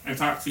face and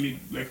talk to me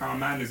like how a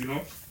man is, you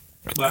know?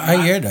 But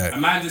I hear that. A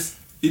man just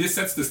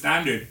sets the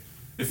standard.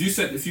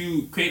 If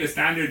you create a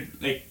standard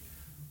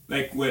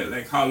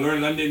like how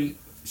Lauren London,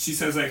 she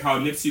says like how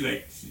Nipsey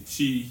like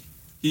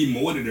he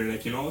molded her,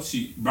 like, you know,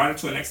 she brought her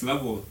to a next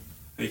level.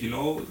 Like, you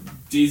know,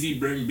 Jay-Z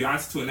bring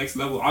Beyonce to a next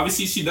level.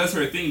 Obviously, she does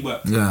her thing,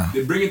 but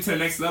they bring it to the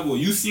next level.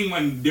 You seen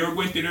when they were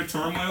going through their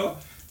turmoil,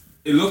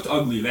 it looked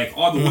ugly. Like,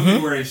 all the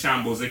women were in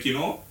shambles. Like, you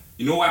know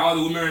why all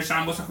the women are in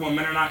shambles talking about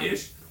men are not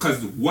ish?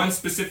 Because one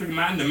specific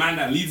man, the man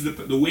that leads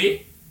the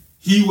way,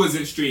 he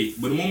wasn't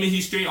straight. But the moment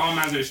he's straight, all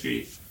men are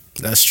straight.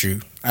 That's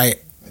true. I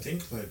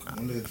think, like,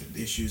 one of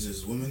the issues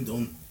is women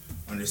don't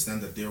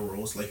understand that their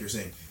roles, like you're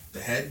saying, the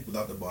head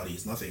without the body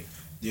is nothing.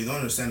 They don't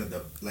understand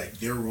that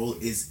their role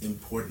is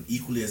important,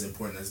 equally as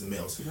important as the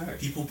males. Right.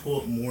 People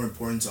put more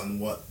importance on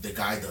what the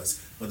guy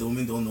does, but the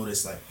women don't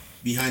notice, like,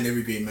 behind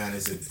every great man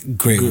is a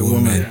great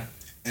woman. Yeah.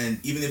 And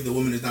even if the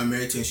woman is not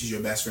married to you and she's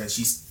your best friend,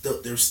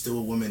 there's still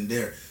a woman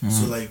there.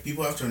 So, like,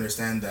 people have to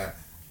understand that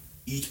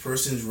each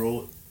person's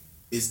role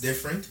is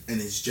different and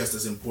it's just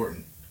as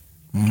important.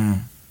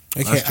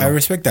 Okay, I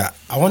respect that.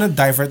 I want to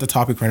divert the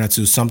topic right now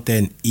to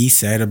something he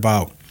said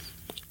about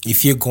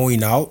if you're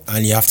going out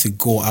and you have to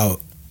go out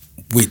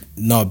with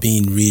not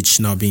being rich,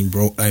 not being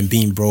broke, and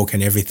being broke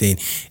and everything.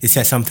 It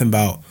says something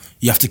about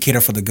you have to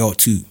cater for the girl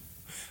too.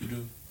 You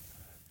do.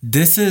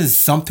 This is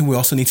something we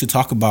also need to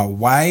talk about.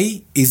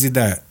 Why is it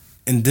that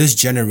in this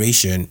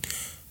generation,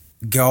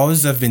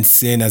 girls have been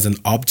seen as an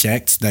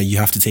object that you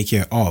have to take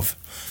care of?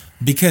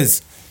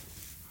 Because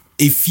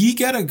if you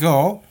get a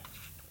girl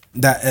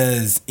that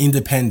is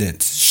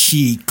independent,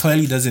 she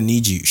clearly doesn't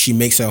need you. She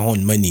makes her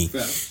own money.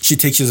 Facts. She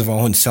takes care of her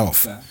own self.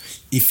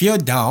 Facts. If you're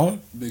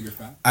down Bigger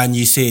fact. and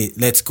you say,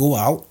 let's go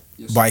out,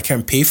 Yes, but I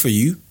can pay for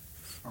you,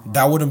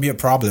 that wouldn't be a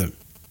problem.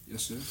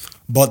 Yes, sir.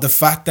 But the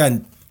fact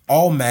that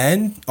all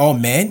men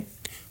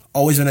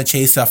always want to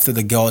chase after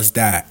the girls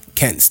that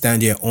can't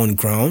stand their own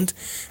ground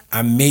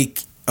and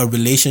make a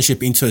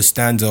relationship into a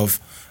stand of,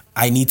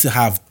 I need to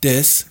have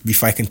this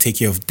before I can take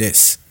care of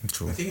this.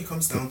 True. I think it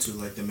comes down to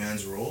like the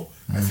man's role.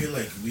 I feel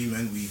like we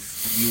men we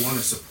want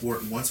to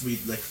support once we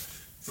like.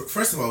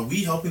 First of all,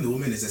 we helping the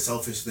woman is a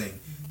selfish thing.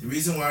 The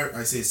reason why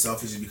I say it's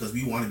selfish is because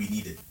we want to be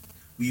needed.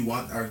 We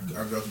want our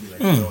girl to be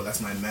like, yo, that's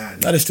my man.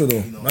 That is true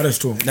though. You know, That is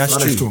true. That's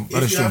true.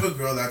 If you have a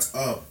girl that's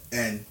up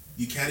and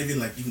you can't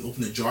even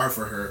open a jar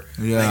for her,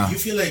 Yeah. like you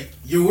feel like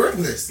you're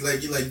worthless.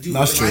 Like you're like, dude,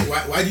 That's true.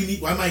 why do you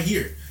need? Why am I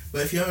here?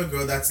 But if you have a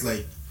girl that's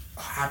like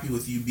happy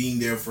with you being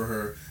there for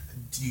her,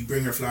 you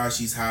bring her flowers,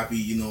 she's happy.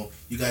 You know,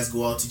 you guys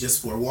go out to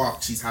just for a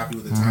walk, she's happy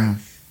with the time.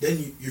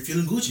 Then you're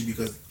feeling Gucci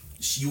because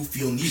you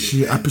feel needed.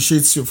 She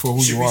appreciates you for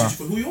who She you are. appreciates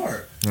you for who you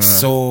are.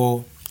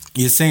 So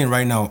you're saying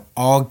right now,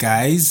 all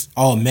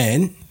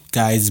men,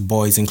 guys,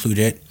 boys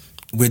included,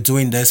 we're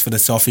doing this for the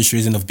selfish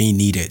reason of being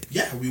needed.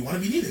 Yeah, we want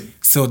to be needed.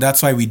 So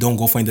that's why we don't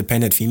go for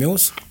independent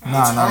females?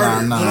 Nah.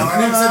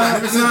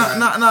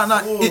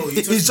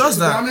 It's just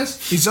To be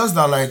honest,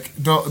 that like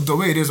the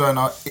way it is right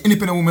now,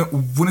 independent women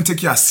wouldn't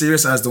take you as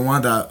serious as the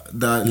one that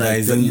like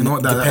is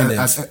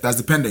that's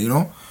dependent, you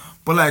know.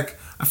 But like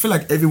I feel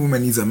like every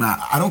woman needs a man.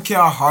 I don't care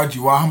how hard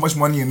you are, how much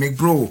money you make,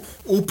 bro.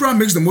 Oprah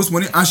makes the most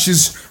money and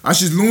she's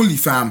lonely,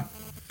 fam.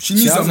 She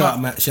needs a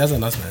man. She has a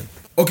nice man.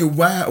 Okay,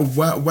 why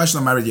she's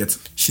not married yet?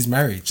 She's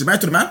married. She's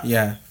married to the man?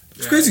 Yeah.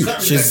 It's crazy.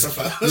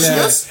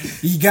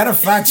 You gotta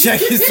fact check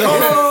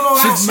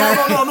yourself. She's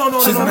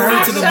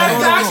married to the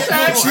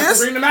man. She is?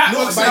 bring them out.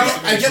 No, but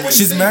I get what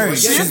She's you're married.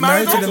 saying. She's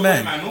married to the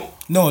man. no?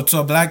 No, to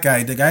a black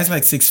guy. The guy's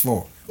like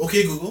 6'4".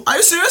 Okay, Google. Are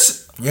you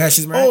serious? Yeah,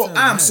 she's married. Oh, to the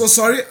I'm man. so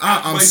sorry.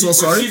 I'm But so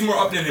sorry. She's more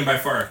up than him by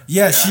far.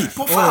 Yeah, she's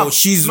No, way up than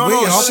she's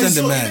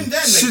the So man. even then,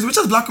 like, She's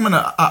richest black woman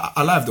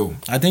alive though.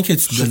 I think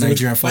it's the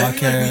Nigerian but I flag.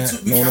 feel like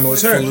we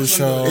It's her.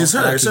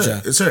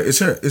 Felicia. It's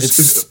her.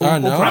 It's I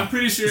don't know. I'm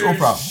pretty sure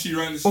Oprah. she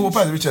runs.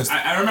 Oprah is the richest.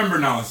 I remember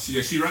now.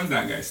 She runs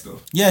that guy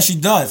still. Yeah, she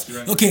does.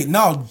 Right. Okay,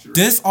 now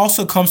this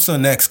also comes to the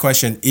next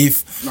question.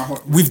 If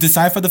No. we've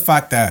deciphered the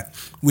fact that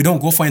we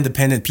don't go for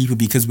independent people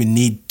because we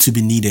need to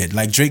be needed,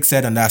 like Drake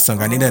said on that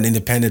song, I need an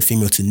independent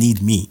female to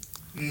need me.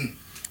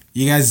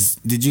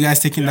 Did you guys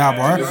take in that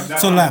bar?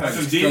 So like,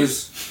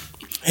 Because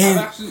and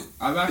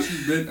I've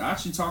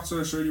actually talked to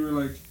a shorty where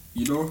like,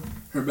 you know,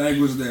 her bag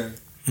was there.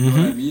 You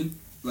know what I mean?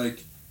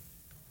 Like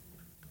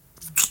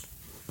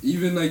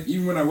even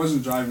when I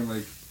wasn't driving,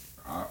 like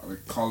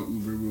call it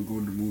Uber, we would go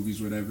to the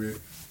movies, whatever,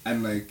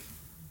 and like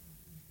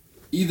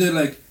either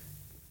like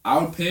I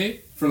would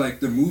pay for like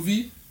the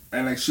movie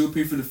and like she'll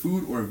pay for the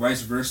food or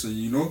vice versa,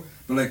 you know?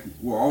 But like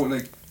we're all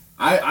like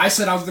I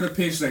said I was gonna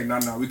pay, she's like,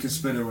 nah, we can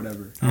split it or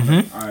whatever. I'm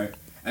like, alright.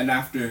 And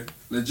after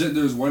legit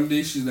there was one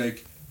day she's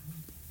like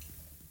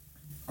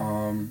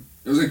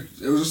it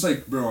was just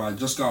like, bro, I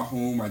just got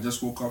home, I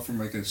just woke up from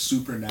like a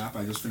super nap,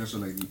 I just finished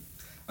like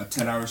a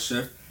 10-hour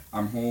shift,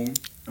 I'm home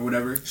and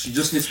whatever. She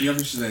just hits me up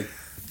and she's like,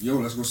 yo,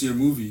 let's go see a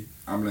movie.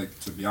 I'm like,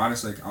 to be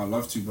honest, like I'd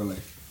love to, but like,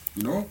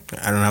 you know,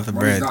 I don't have the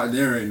money's bread. not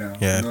there right now.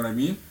 Yeah. You know what I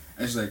mean?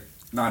 And she's like,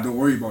 nah, don't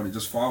worry about it,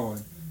 just follow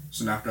one.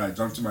 So then after I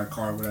jumped in my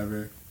car,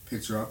 whatever,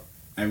 picked her up,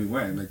 and we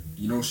went. Like,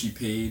 you know, she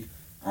paid,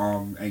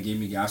 and gave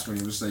me gas money.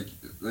 It was like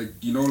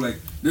you know, like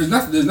there's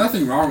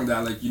nothing wrong with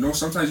that. Like, you know,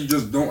 sometimes you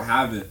just don't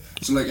have it.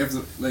 So like if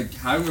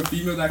having a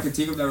female that can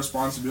take up that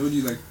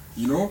responsibility, like,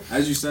 you know,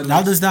 as you said, How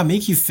like, does that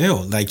make you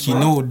feel? Like, you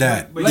know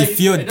that but, like, if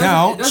you're it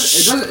down,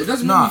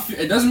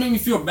 doesn't make me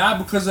feel bad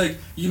because, like,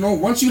 you know,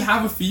 once you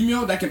have a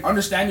female that can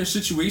understand your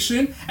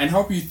situation and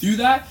help you through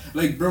that,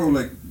 like, bro,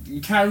 like,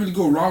 you can't really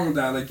go wrong with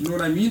that. Like, you know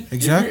what I mean?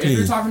 Exactly. If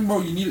you're talking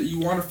about you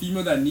want a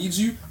female that needs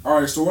you, all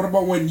right. So what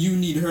about when you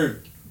need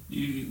her?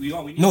 We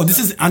need no, this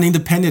is an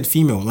independent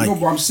female. Like, No,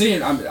 but I'm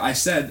saying, I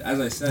said,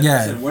 I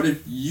said, what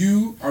if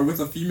you are with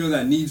a female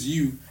that needs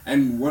you,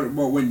 and what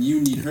about when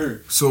you need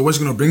her? So what's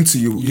she gonna bring to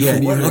you? yeah,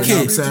 You know what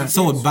okay. I'm saying?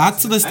 So back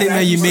to the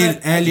statement you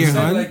made earlier, said,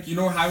 huh? like, you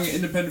know, having an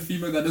independent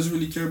female that doesn't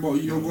really care about,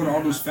 you know, going to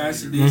all those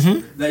fancy days,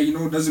 that, you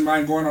know, doesn't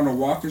mind going on a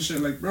walk and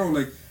shit. Like, bro,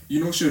 like,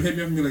 you know, she'll hit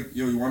me up and be like,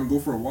 yo, you want to go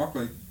for a walk?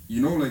 Like,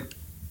 you know, like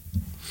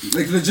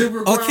legit,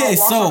 we're going Okay, on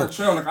walks so on the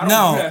trail. Like, I don't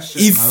now do that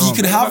shit. if you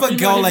could have a female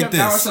girl hit me like up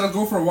now, I this, said I'd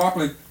go for a walk.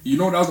 Like, you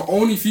know, that was the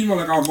only female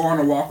like I'll go on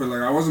a walk with.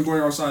 Like, I wasn't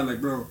going outside.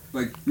 Like, bro,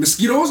 like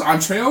mosquitoes on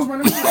trails,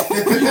 man.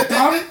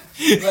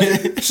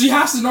 Like, she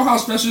has to know how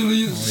special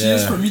she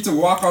is for me to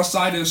walk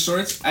outside in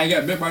shorts and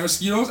get bit by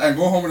mosquitoes and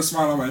go home with a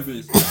smile on my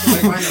face.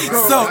 Like,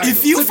 bro, so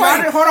if you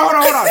find hold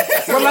on.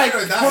 But like,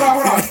 hold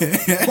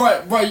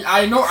on. But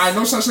I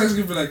know some things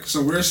gonna be like,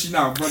 so where is she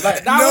now? But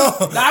like,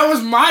 that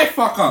was my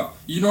fuck up.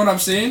 You know what I'm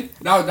saying?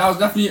 That was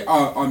definitely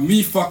a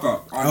me fuck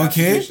up on that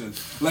Okay. situation.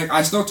 Like,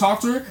 I still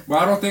talk to her, but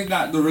I don't think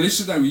that the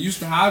relationship that that we used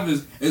to have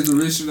is the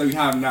relationship that we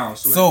have now.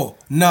 So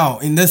now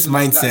in this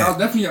mindset,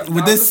 that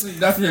was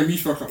definitely a me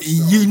fuck up.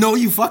 You know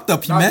you fucked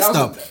up. You messed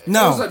up.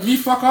 No, it was like me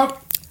fuck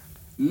up.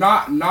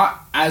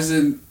 Not as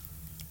in.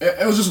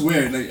 It was just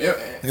weird. Like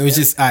it was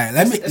just alright.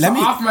 Let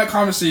me off my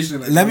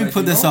conversation. Like, let me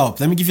put this up.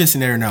 Let me give you a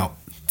scenario now.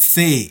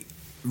 Say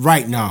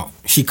right now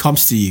she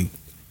comes to you,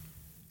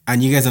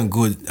 and you guys are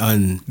good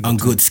on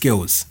good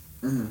skills.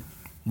 Mm-hmm.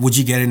 Would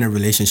you get in a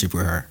relationship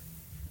with her?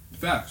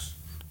 Facts.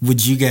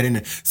 Would you get in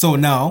it? So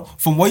now,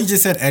 from what you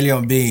just said earlier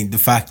on, being the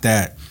fact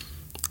that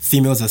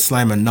females are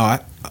slime or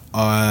not,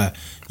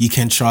 you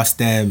can trust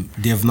them.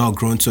 They have not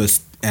grown to a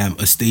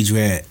stage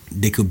where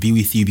they could be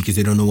with you because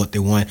they don't know what they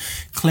want.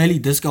 Clearly,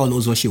 this girl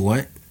knows what she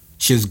wants.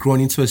 She's grown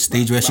into a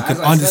stage where she can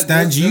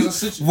understand you.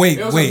 Wait.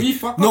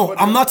 No,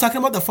 I'm not talking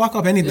about the fuck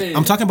up anything. Yeah.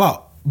 I'm talking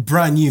about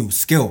brand new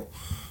skill.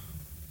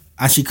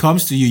 And she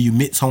comes to you, you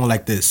meet someone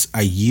like this.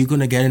 Are you going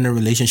to get in a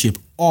relationship?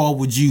 Or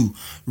would you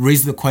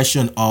raise the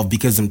question of,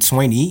 because I'm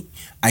 20,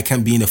 I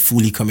can be in a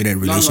fully committed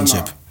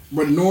relationship? No.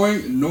 But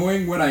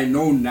knowing what I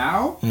know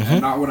now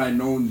and not what I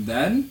know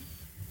then,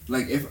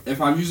 like if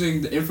I'm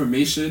using the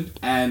information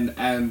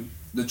and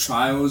the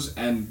trials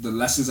and the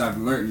lessons I've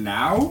learned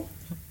now,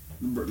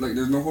 like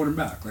there's no holding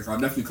back. Like I'll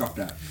definitely cuff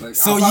that. Like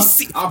so you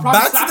see,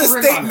 back to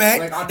the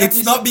statement. Like,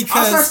 it's not because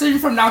I'll start saving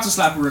from now to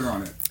slap a ring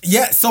on it.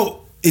 Yeah.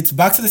 So it's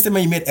back to the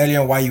statement you made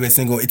earlier on why you were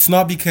single. It's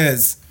not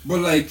because. But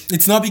like,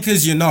 it's not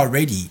because you're not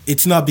ready.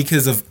 It's not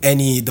because of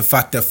the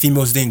fact that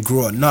females didn't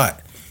grow or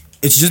not.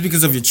 It's just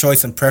because of your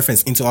choice and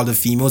preference into other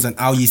females and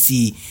how you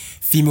see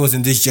females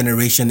in this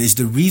generation is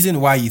the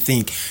reason why you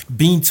think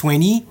being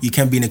 20, you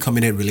can be in a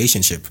committed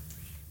relationship.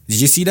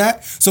 Did you see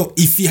that? So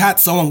if you had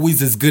someone who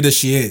is as good as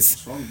she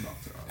is,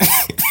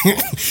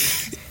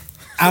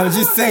 I was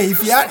just saying,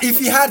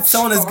 if you had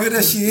someone as good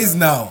as she is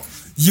now,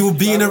 you will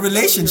be in a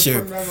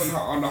relationship.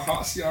 On the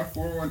hot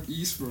CR41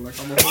 East, bro. Like,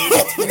 I'm a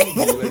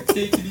whole like,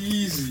 take it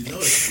easy. No,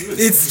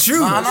 it's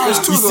true.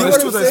 It's true.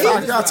 It's true.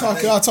 Y'all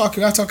talk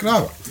it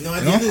out. No,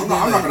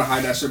 I'm not gonna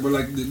hide that shit, but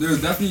like,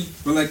 there's definitely,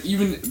 but like,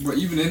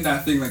 even in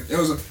that thing, like, it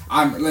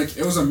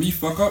was a me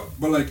fuck up,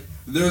 but like,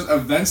 there's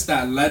events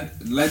that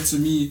led to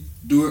me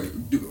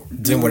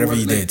doing whatever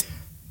you did.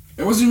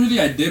 It wasn't really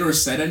I did or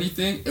said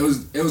anything. It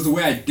was the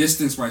way I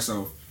distanced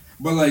myself,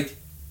 but like.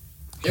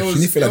 It was, she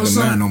didn't feel like the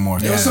man no more.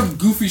 It was some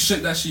goofy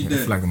shit that she did.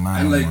 Feel like a man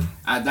and no like more.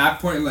 At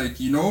that point, like,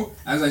 you know,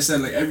 as I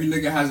said, like every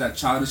nigga has that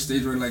childish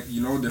stage where like,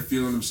 you know, they're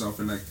feeling themselves,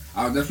 and like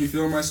I was definitely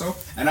feeling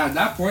myself. And at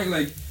that point,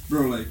 like,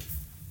 bro, like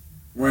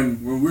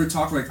when we were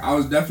talking, like I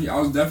was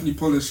definitely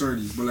pulling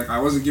shorties, but like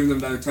I wasn't giving them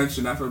that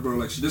attention after, bro.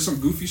 Like she did some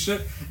goofy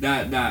shit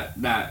that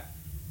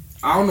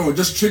I don't know,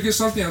 just triggered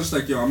something. I was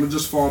like, yo, I'm gonna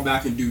just fall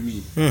back and do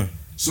me.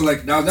 So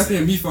like that was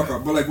definitely a me fuck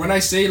up. But like when I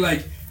say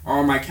like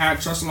I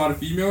can't trust a lot of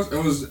females,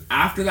 it was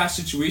after that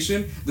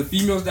situation, the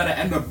females that I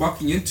ended up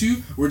bucking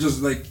into were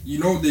just like, you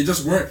know, they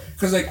just weren't,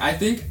 because like I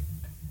think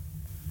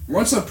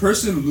once a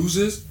person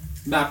loses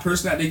that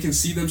person that they can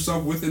see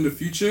themselves with in the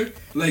future,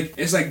 like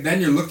it's like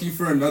then you're looking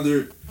for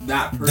another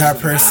that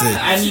person.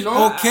 And you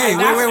know, okay,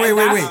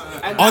 wait.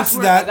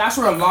 That's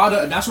where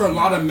a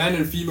lot of men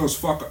and females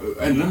fuck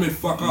and women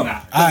fuck up.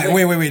 Alright,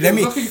 wait. Let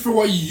me looking for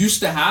what you used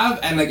to have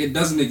and like it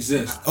doesn't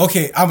exist.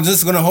 Okay, I'm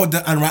just gonna hold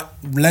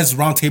let's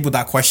round table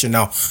that question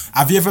now.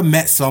 Have you ever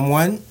met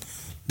someone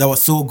that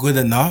was so good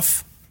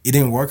enough, it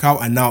didn't work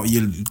out, and now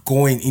you're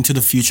going into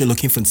the future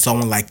looking for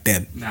someone like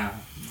them?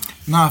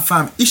 Nah,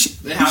 fam. If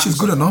she's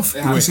good enough,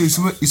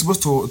 it's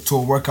supposed to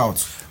work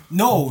out.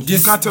 No, you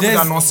can't tell me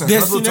that nonsense.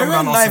 There's scenario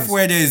in life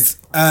where there's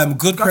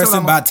good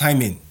person, bad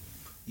timing.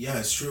 Yeah,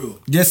 it's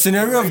true. There's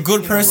scenario of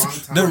good person,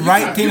 the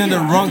right thing and the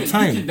wrong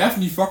time. You can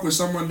definitely fuck with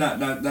someone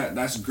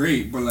that's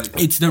great, but like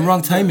it's the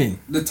wrong timing.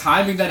 The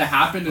timing that it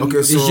happened, okay,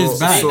 it's just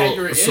bad.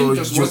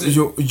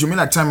 You mean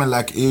like timing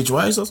like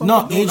age-wise or something?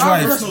 Not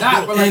age-wise.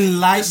 In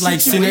life,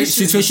 like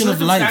situation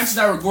of life. Circumstances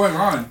that were going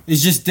on.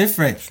 It's just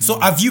different. So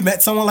have you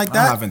met someone like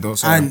that? I haven't though.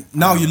 And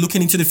now you're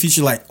looking into the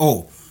future like,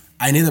 oh,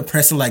 I need a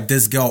person like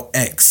this girl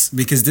X,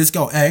 because this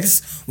girl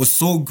X was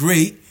so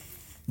great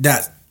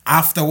that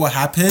after what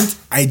happened,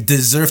 I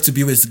deserve to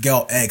be with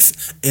girl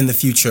X in the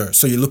future.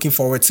 So you're looking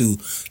forward to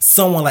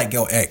someone like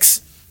girl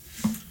X.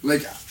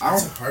 Like,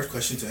 that's a hard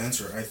question to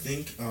answer. I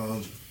think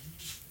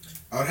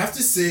I would have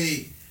to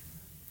say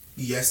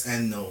yes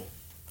and no.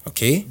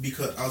 Okay.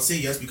 Because I'll say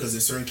yes because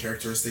there's certain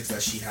characteristics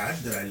that she had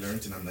that I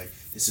learned, and I'm like,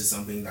 this is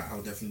something that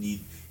I'll definitely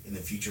need in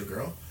the future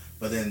girl.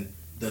 But then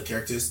the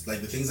characters,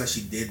 like the things that she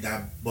did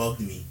that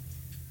bugged me,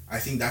 I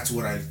think that's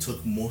what I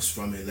took most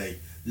from it. Like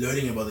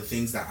learning about the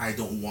things that I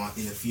don't want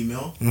in a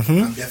female.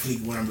 I'm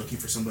definitely, when I'm looking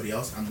for somebody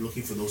else, I'm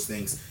looking for those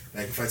things.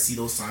 Like if I see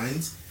those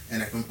signs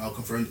and I'll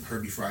confront her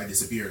before I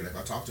disappear. Like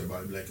I'll talk to her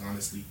about it. Be like,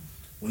 honestly,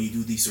 when you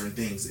do these certain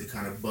things, it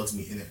kind of bugs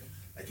me in it.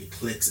 Like it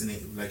clicks and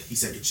it, like he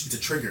said, it's a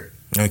trigger.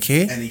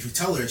 Okay. And if you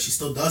tell her she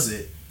still does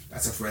it,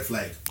 that's a red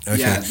flag. Okay.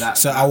 Yeah,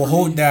 so I will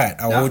hold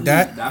that. I will hold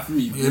that. That for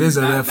me, it is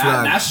a red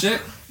flag.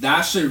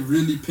 That shit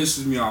really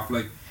pisses me off.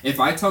 Like if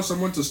I tell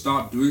someone to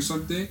stop doing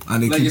something,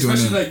 and they like keep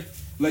especially doing it.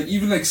 like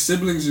even like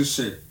siblings and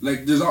shit.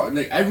 Like there's all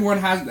like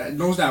everyone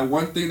knows that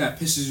one thing that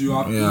pisses you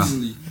off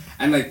easily,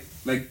 and like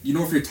you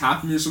know if you're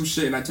tapping me or some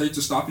shit and I tell you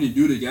to stop and you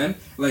do it again,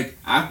 like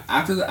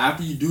after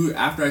you do it,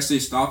 after I say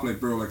stop, like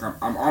bro, like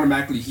I'm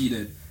automatically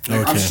heated.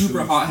 Like I'm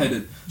super hot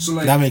headed. So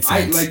like that makes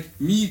sense. I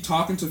like me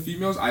talking to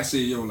females, I say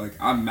yo like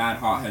I'm mad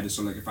hot headed.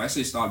 So like if I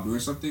say stop doing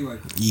something, like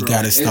you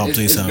gotta stop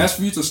doing it's something. best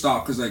for you to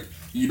stop because like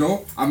you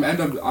know I'm end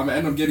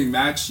up getting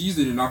mad cheese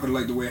and you're not gonna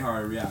like the way how I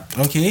react.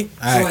 Okay,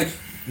 so like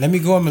let me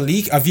go on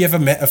Malik. Have you ever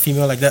met a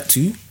female like that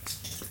too?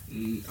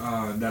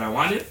 That I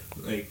wanted,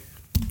 like.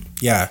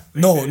 Yeah.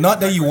 No, not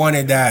that you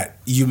wanted, that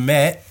you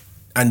met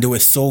and they were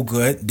so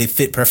good, they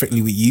fit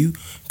perfectly with you,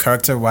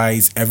 character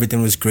wise,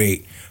 everything was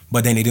great,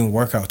 but then it didn't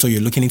work out. So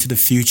you're looking into the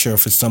future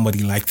for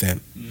somebody like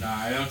them. Nah,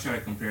 I don't try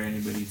to compare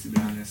anybody, to be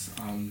honest.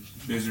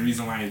 There's a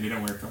reason why it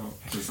didn't work out,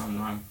 because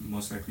something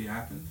most likely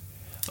happened.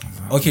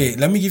 Okay,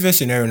 let me give you a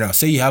scenario now.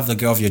 Say you have the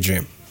girl of your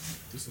dream.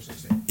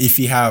 If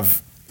you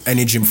have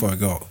any dream for a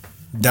girl,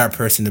 that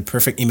person, the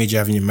perfect image you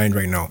have in your mind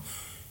right now,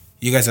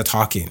 you guys are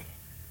talking.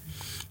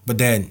 But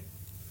then,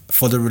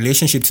 for the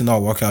relationship to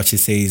not work out, she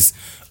says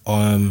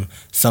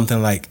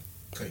something like,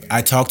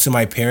 I talked to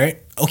my parent.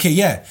 Okay,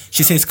 yeah.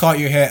 She says, cut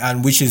your hair,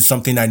 and which is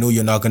something I know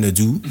you're not going to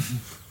do.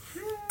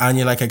 And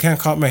you're like, I can't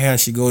cut my hair. And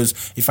she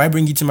goes, if I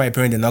bring you to my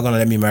parent, they're not going to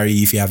let me marry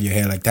you if you have your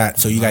hair like that.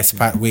 So you guys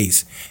part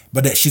ways.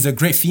 But she's a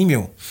great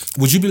female.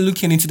 Would you be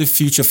looking into the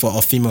future for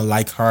a female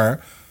like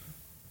her?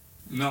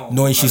 No.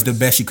 Knowing she's the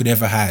best you could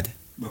ever had?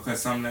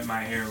 Because some let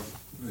my hair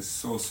was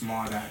so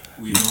small that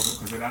we know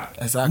because of that.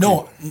 Exactly.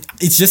 No,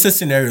 it's just a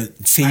scenario.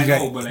 Say you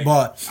guys,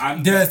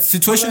 but there are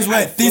situations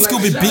where things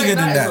could be bigger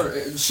than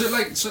that. Shit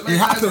like It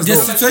happens,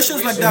 There's though.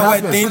 situations like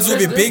that where things will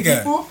be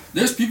bigger.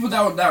 There's people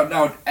that would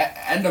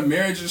end a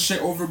marriage and shit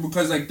over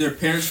because like their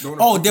parents don't.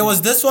 Oh, there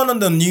was this one on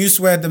the news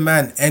where the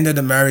man ended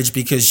the marriage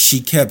because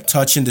she kept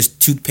touching the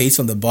toothpaste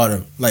on the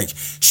bottom. Like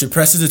she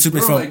presses the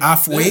toothpaste from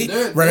halfway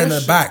right in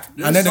the back,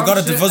 and then they got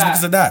a divorce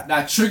because of that.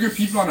 That trigger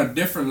people on a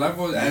different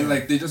level, and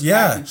like they just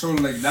can't control.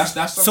 Like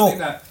that's something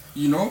that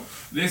you know.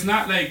 There's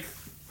not like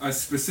a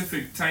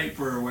specific type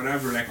or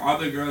whatever. Like all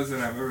the girls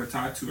that I've ever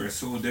talked to are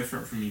so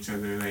different from each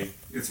other. Like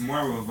it's more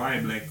of a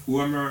vibe. Like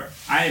whoever,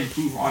 I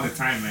improve all the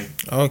time. Like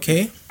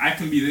okay, I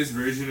can be this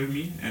version of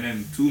me, and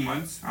in 2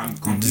 months I'm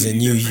completely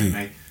new different. you.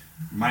 Like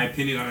my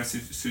opinion on a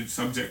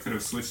subject could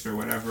have switched or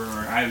whatever.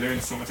 Or I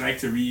learned so much. I like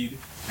to read.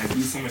 I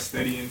do so much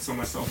studying, so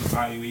much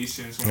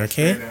self-evaluation. So much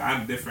that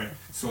I'm different.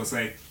 So it's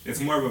like it's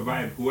more of a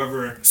vibe.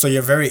 Whoever. So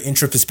you're very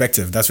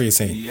introspective. That's what you're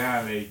saying.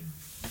 Yeah, like.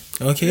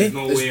 Okay. There's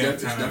no way I'm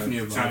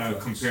trying to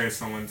compare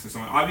someone to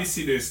someone.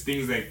 Obviously, there's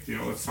things like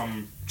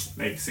some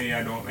like say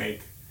I don't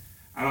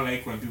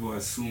like when people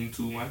assume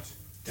too much.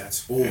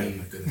 That's my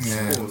goodness.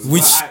 Yeah.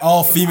 Which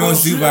all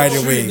females do, by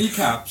the way.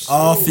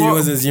 All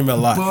females assume a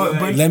lot.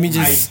 But let me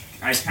just.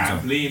 I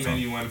can't blame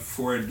anyone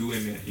for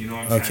doing it. You know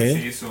what I'm trying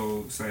to say?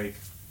 So it's like.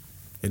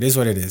 It is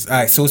what it is. All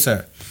right, so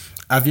sir,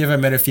 have you ever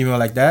met a female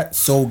like that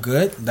so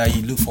good that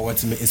you look forward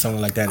to meeting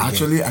someone like that again?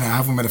 Actually, I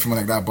haven't met a female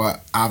like that, but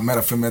I've met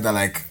a female that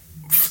like.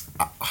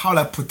 How do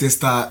I put this?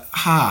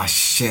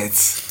 Shit.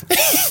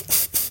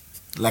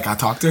 Like I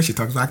talk to her, she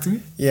talks back to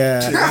me.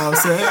 Yeah, you know what I'm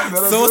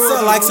saying.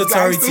 Sosa likes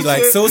authority.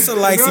 Like Sosa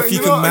likes if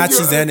you can match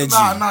his energy.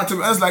 Nah. To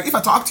be honest, like if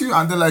I talk to you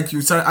and then like you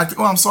say,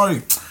 I'm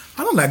sorry.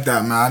 I don't like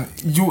that, man.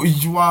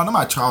 You are not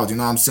my child. You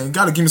know what I'm saying. You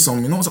gotta give me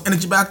some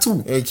energy back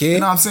too. Okay. You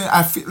know what I'm saying.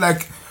 I feel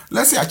like.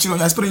 Let's say I cheat on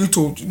you, I expect you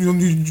to, you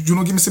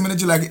know, give me some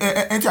energy, like,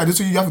 anything I do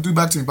to you, you have to do it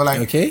back to me, but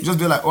like, just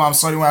be like, oh, I'm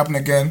sorry, what happened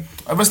again?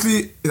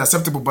 Obviously, it's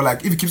acceptable, but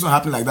like, if it keeps on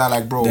happening like that,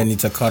 like, bro. Then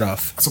it's a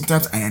cutoff.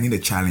 Sometimes I need a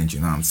challenge, you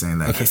know what I'm saying?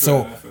 Like, okay,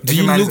 so, do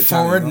you look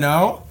forward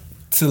now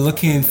to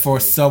looking for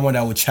someone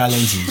that will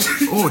challenge you?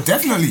 Oh,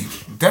 definitely.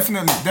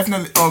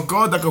 Oh,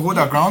 God, that can hold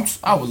that ground.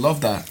 I would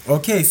love that.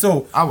 Okay,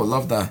 so. I would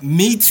love that.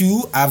 Me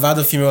too, I've had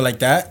a female like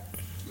that.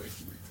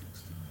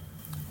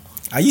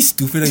 Are you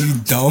stupid? Are you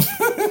dumb?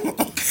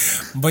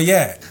 But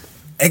yeah,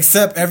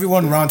 except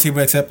everyone round table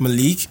except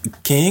Malik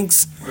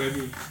Kings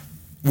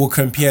will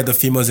compare the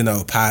females in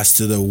our past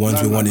to the ones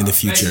we want in the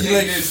future.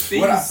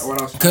 What I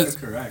was trying to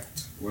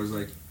correct was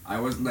like I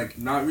was like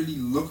not really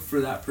look for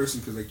that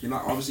person because like you're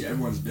not obviously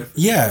everyone's different.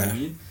 Yeah. You know what I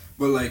mean?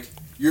 But like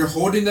you're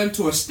holding them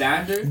to a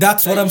standard.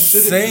 That's what I'm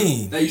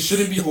saying. That you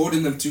shouldn't be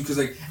holding them to because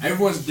like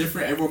everyone's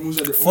different. Everyone moves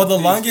at their own For the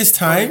pace. longest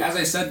time, like, as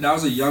I said, that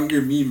was a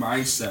younger me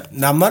mindset.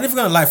 Now I'm not even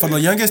gonna lie. For the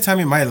youngest time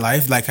in my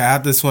life, like I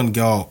had this one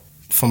girl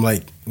from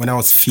like when I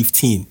was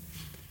 15,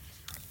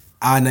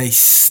 and I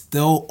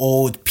still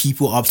owed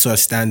people up to a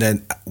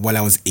standard while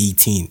I was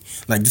 18.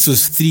 Like this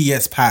was 3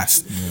 years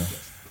past. Yeah.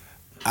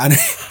 And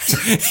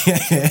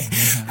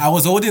I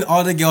was holding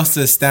all the girls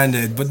to a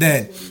standard, but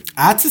then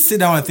I had to sit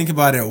down and think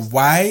about it.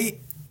 Why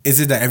is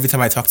it that every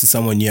time I talk to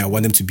someone new, I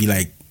want them to be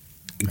like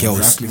girls?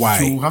 Exactly. Why?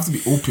 You have to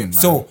be open, man.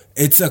 So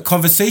it's a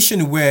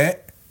conversation where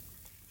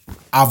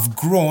I've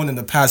grown in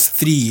the past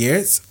 3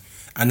 years,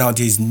 and now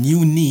there's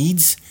new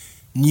needs,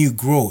 new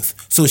growth.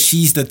 So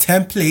she's the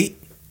template,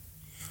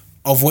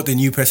 of what the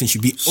new person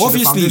should be. The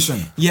Obviously,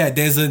 foundation. yeah,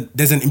 there's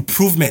an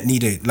improvement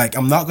needed. Like,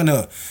 I'm not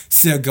gonna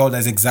see a girl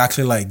that's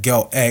exactly like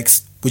girl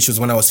X, which was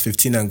when I was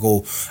 15, and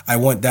go, I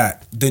want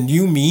that. The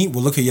new me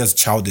will look at you as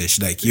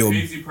childish, like, yo,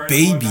 Crazy part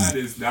baby. about that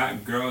is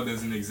that girl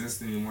doesn't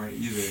exist anymore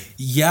either.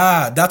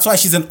 Yeah, that's why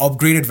she's an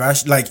upgraded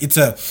version. Like, it's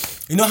a,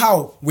 you know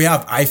how we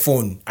have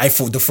iPhone,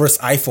 the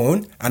first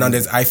iPhone, and then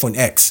there's iPhone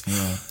X.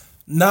 Yeah.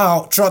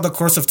 Now, throughout the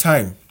course of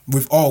time,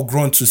 we've all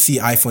grown to see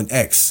iPhone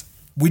X.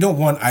 We don't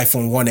want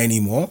iPhone 1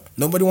 anymore.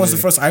 Nobody wants the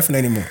first iPhone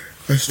anymore.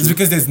 It's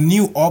because there's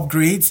new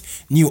upgrades,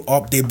 new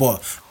update.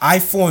 But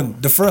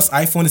the first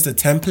iPhone is the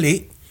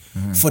template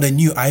for the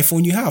new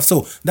iPhone you have.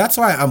 So that's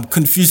why I'm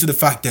confused with the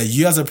fact that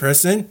you as a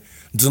person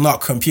do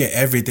not compare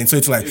everything. So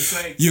it's like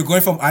you're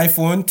going from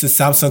iPhone to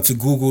Samsung to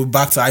Google,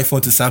 back to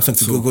iPhone to Samsung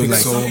to Google,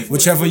 like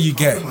whichever you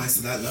get.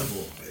 To that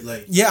level.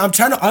 Like, yeah, I'm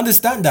trying to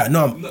understand that.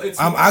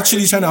 I'm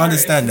actually trying to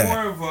understand that.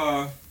 More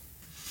of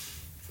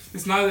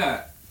it's not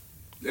that.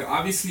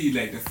 Obviously,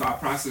 like, the thought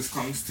process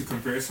comes to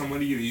compare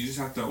somebody, you just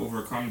have to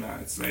overcome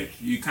that. It's like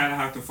you kind of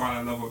have to fall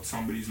in love with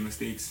somebody's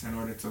mistakes in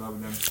order to love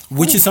them.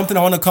 Which is something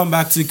I want to come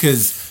back to,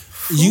 because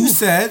you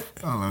said,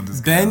 I love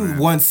this Ben guy,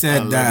 once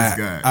said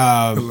that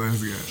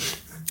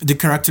the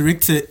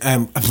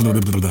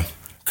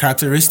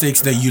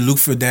characteristics that you look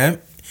for them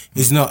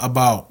is not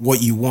about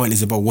what you want,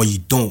 it's about what you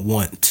don't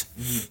want.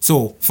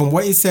 So from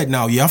what you said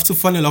now, you have to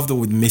fall in love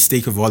with the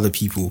mistake of other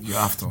people. You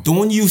have to.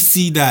 Don't you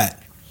see that?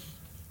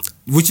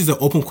 Which is an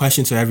open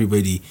question to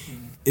everybody.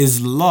 Is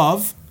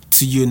love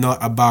to you not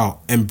about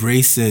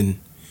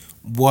embracing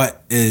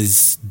what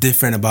is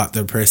different about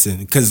the person?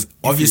 Because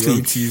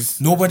obviously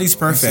nobody's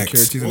perfect.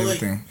 Well,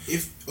 like,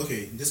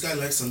 this guy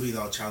likes somebody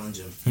that'll challenge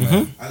him.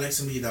 I like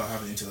somebody that'll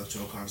have an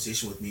intellectual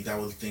conversation with me that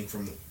will think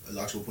from a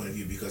logical point of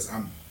view, because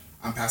I'm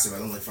passive. I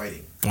don't like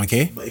fighting.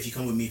 Okay. But if you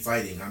come with me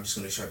fighting, I'm just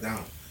gonna shut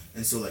down.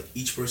 And so, like,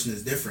 each person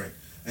is different.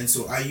 And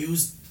so I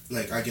use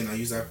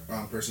that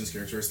person's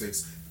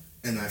characteristics.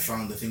 And I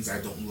found the things I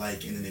don't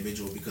like in an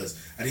individual, because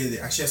I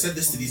said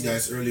this to these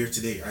guys earlier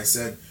today. I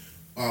said,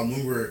 when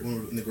we were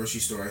in the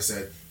grocery store, I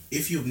said,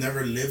 if you've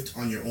never lived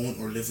on your own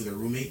or lived with a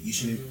roommate, you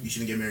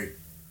shouldn't get married.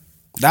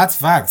 That's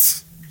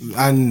facts,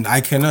 and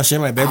I cannot share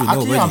my bed with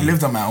nobody. I've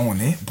lived on my own,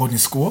 but in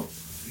school,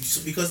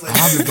 because like I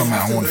have lived on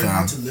my own,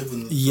 fam.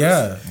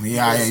 Yeah,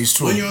 it's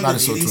true. When you're on that the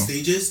is so dating true.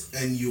 stages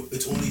and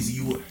it's only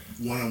you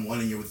one-on-one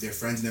and you're with their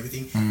friends and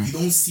everything, you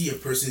don't see a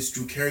person's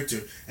true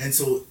character. And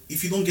so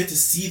if you don't get to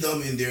see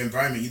them in their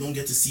environment, you don't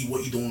get to see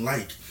what you don't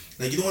like.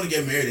 Like, you don't want to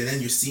get married and then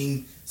you're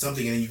seeing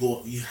something and then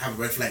you have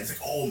red flags,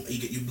 like, oh,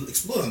 you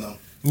explode on them.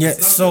 Yeah,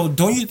 so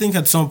don't you think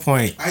at some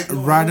point, I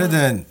don't want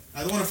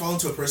to fall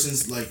into a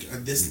person's, like,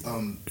 this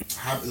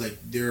habit, like,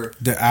 the I'm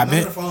not habit?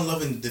 going to fall in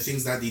love in the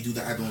things that they do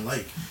that I don't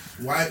like.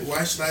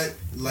 Why should I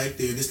like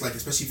their dislike,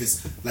 especially if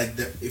it's like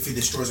if it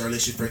destroys our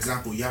relationship? For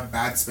example, you have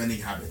bad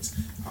spending habits.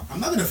 I'm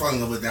not gonna fall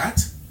in love with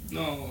that.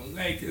 No,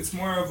 like, it's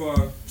more of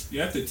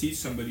you have to teach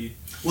somebody.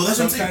 Well, that's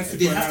what I'm Sometimes saying.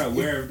 people are not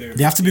aware of their.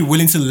 They have to be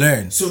willing to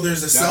learn. So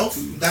there's a self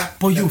that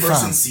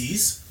person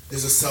sees.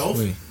 There's a self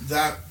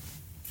that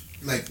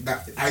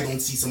I don't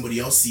see, somebody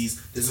else sees.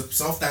 There's a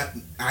self that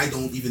I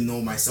don't even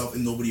know myself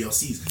and nobody else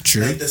sees.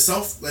 True. Like the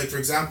self, like, for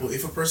example,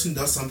 if a person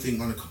does something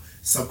on a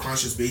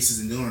subconscious basis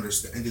and they don't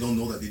understand and they don't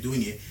know that they're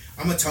doing it,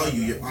 I'm gonna tell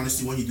you,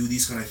 honestly, when you do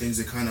these kind of things,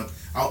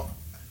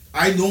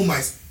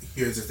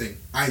 here's the thing,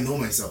 I know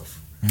myself.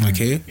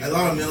 Okay. A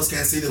lot of males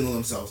can't say they know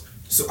themselves,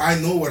 so I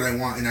know what I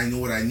want and I know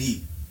what I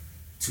need.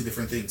 Two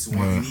different things.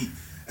 What you need.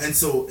 And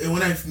so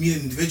when I meet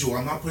an individual,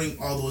 I'm not putting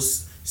all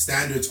those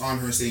standards on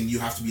her saying you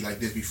have to be like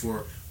this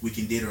before we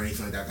can date or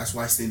anything like that. That's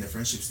why I stay in the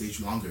friendship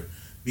stage longer,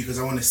 because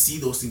I want to see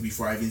those things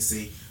before I even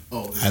say,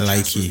 oh, I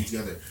like you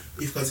together.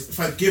 Because if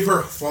I give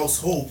her false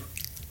hope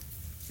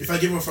in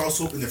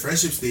the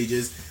friendship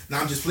stages,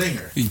 now I'm just playing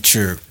her.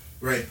 Sure.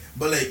 Right.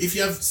 But like, if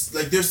you have,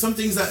 like, there's some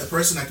things that a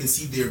person I can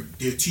see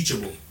they're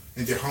teachable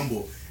and they're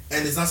humble,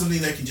 and it's not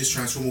something that can just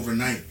transform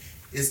overnight.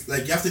 It's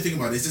like, you have to think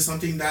about it. Is this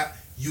something that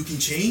you can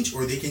change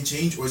or they can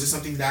change, or is it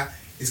something that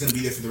is going to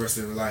be there for the rest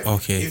of their life?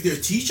 Okay. If they're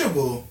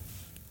teachable,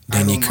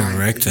 then you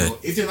correct it.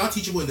 If they're not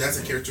teachable and that's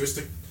a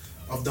characteristic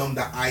of them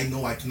that I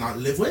know I cannot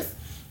live with,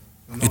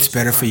 it's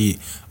better for you.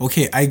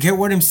 Okay, I get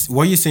what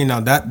you're saying now.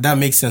 That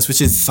makes sense,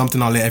 which is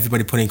something I'll let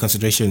everybody put in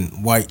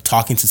consideration while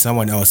talking to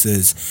someone else.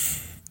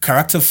 Is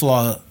character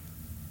flaw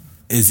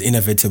is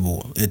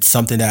inevitable. It's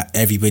something that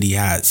everybody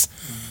has.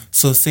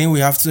 So saying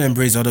we have to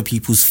embrace other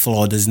people's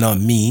flaw does not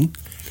mean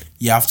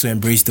you have to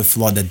embrace the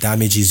flaw that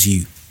damages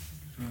you.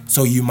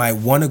 So you might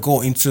want to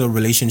go into a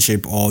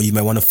relationship, or you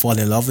might want to fall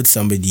in love with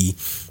somebody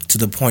to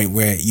the point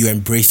where you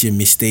embrace your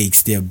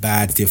mistakes, their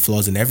bad, their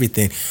flaws and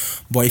everything.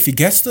 But if it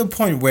gets to the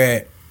point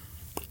where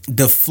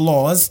the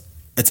flaws,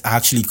 it's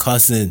actually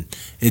causing,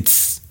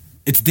 it's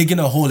digging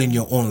a hole in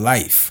your own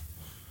life,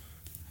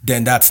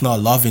 then that's not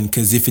loving.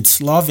 Because if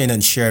it's loving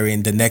and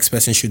sharing, the next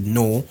person should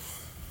know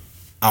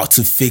how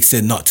to fix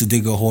it, not to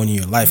dig a hole in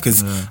your life.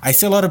 Because I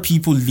see a lot of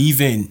people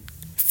leaving,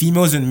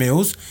 females and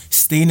males,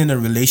 staying in a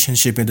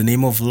relationship in the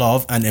name of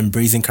love and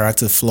embracing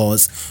character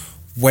flaws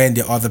when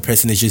the other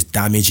person is just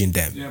damaging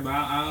them. Yeah, but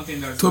I don't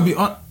think that's. To be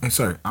honest,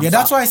 sorry.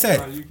 That's why I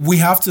said we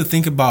have to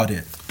think about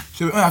it.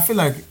 So, I feel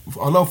like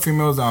a lot of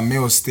females and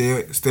males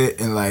stay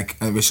in like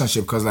a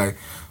relationship because like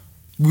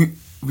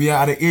we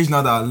are at the age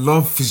now that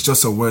love is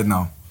just a word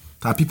now.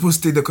 That people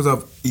stay there because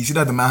of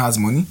either the man has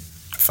money,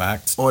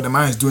 fact, or the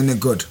man is doing it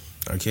good.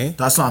 Okay,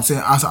 that's what I'm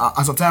saying.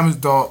 And sometimes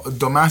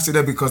the man stay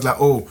there because like,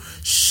 oh,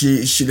 she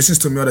listens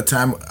to me all the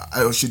time.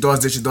 She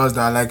does this, she does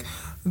that. Like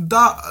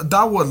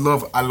that word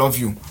love, I love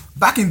you.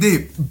 Back in the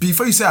day,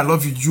 before you say I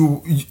love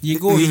you, you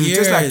go years. It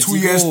takes like 2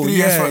 years, 3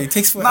 years. It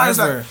takes forever. Now it's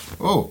like,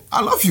 oh,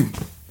 I love you.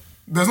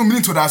 There's no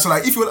meaning to that. So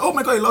like, if you're like, oh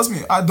my God, he loves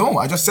me, I don't.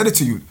 I just said it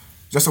to you.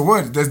 Just a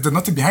word. There's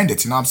nothing behind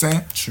it. You know what I'm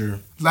saying? True.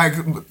 Like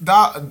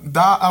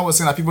that I was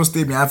saying that people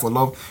stay behind for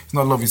love. It's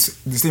not love. It's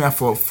they stay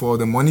behind for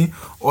the money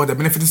or they're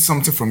benefiting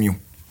something from you.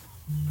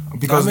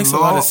 Because that makes a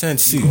lot of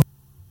sense too.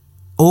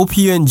 Hope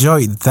you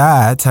enjoyed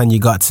that and you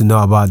got to know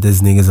about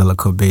these niggas a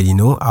little bit, you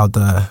know, out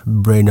the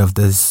brain of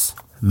this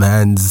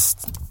man's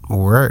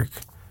work,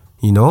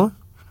 you know.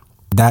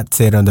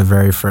 That's it on the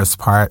very first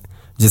part.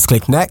 Just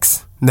click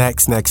next, like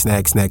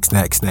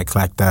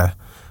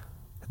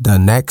the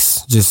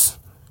next, just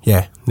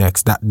yeah,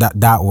 next,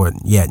 that one,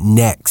 yeah,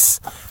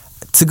 next,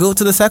 to go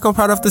to the second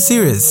part of the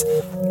series.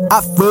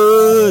 Have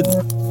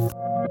fun.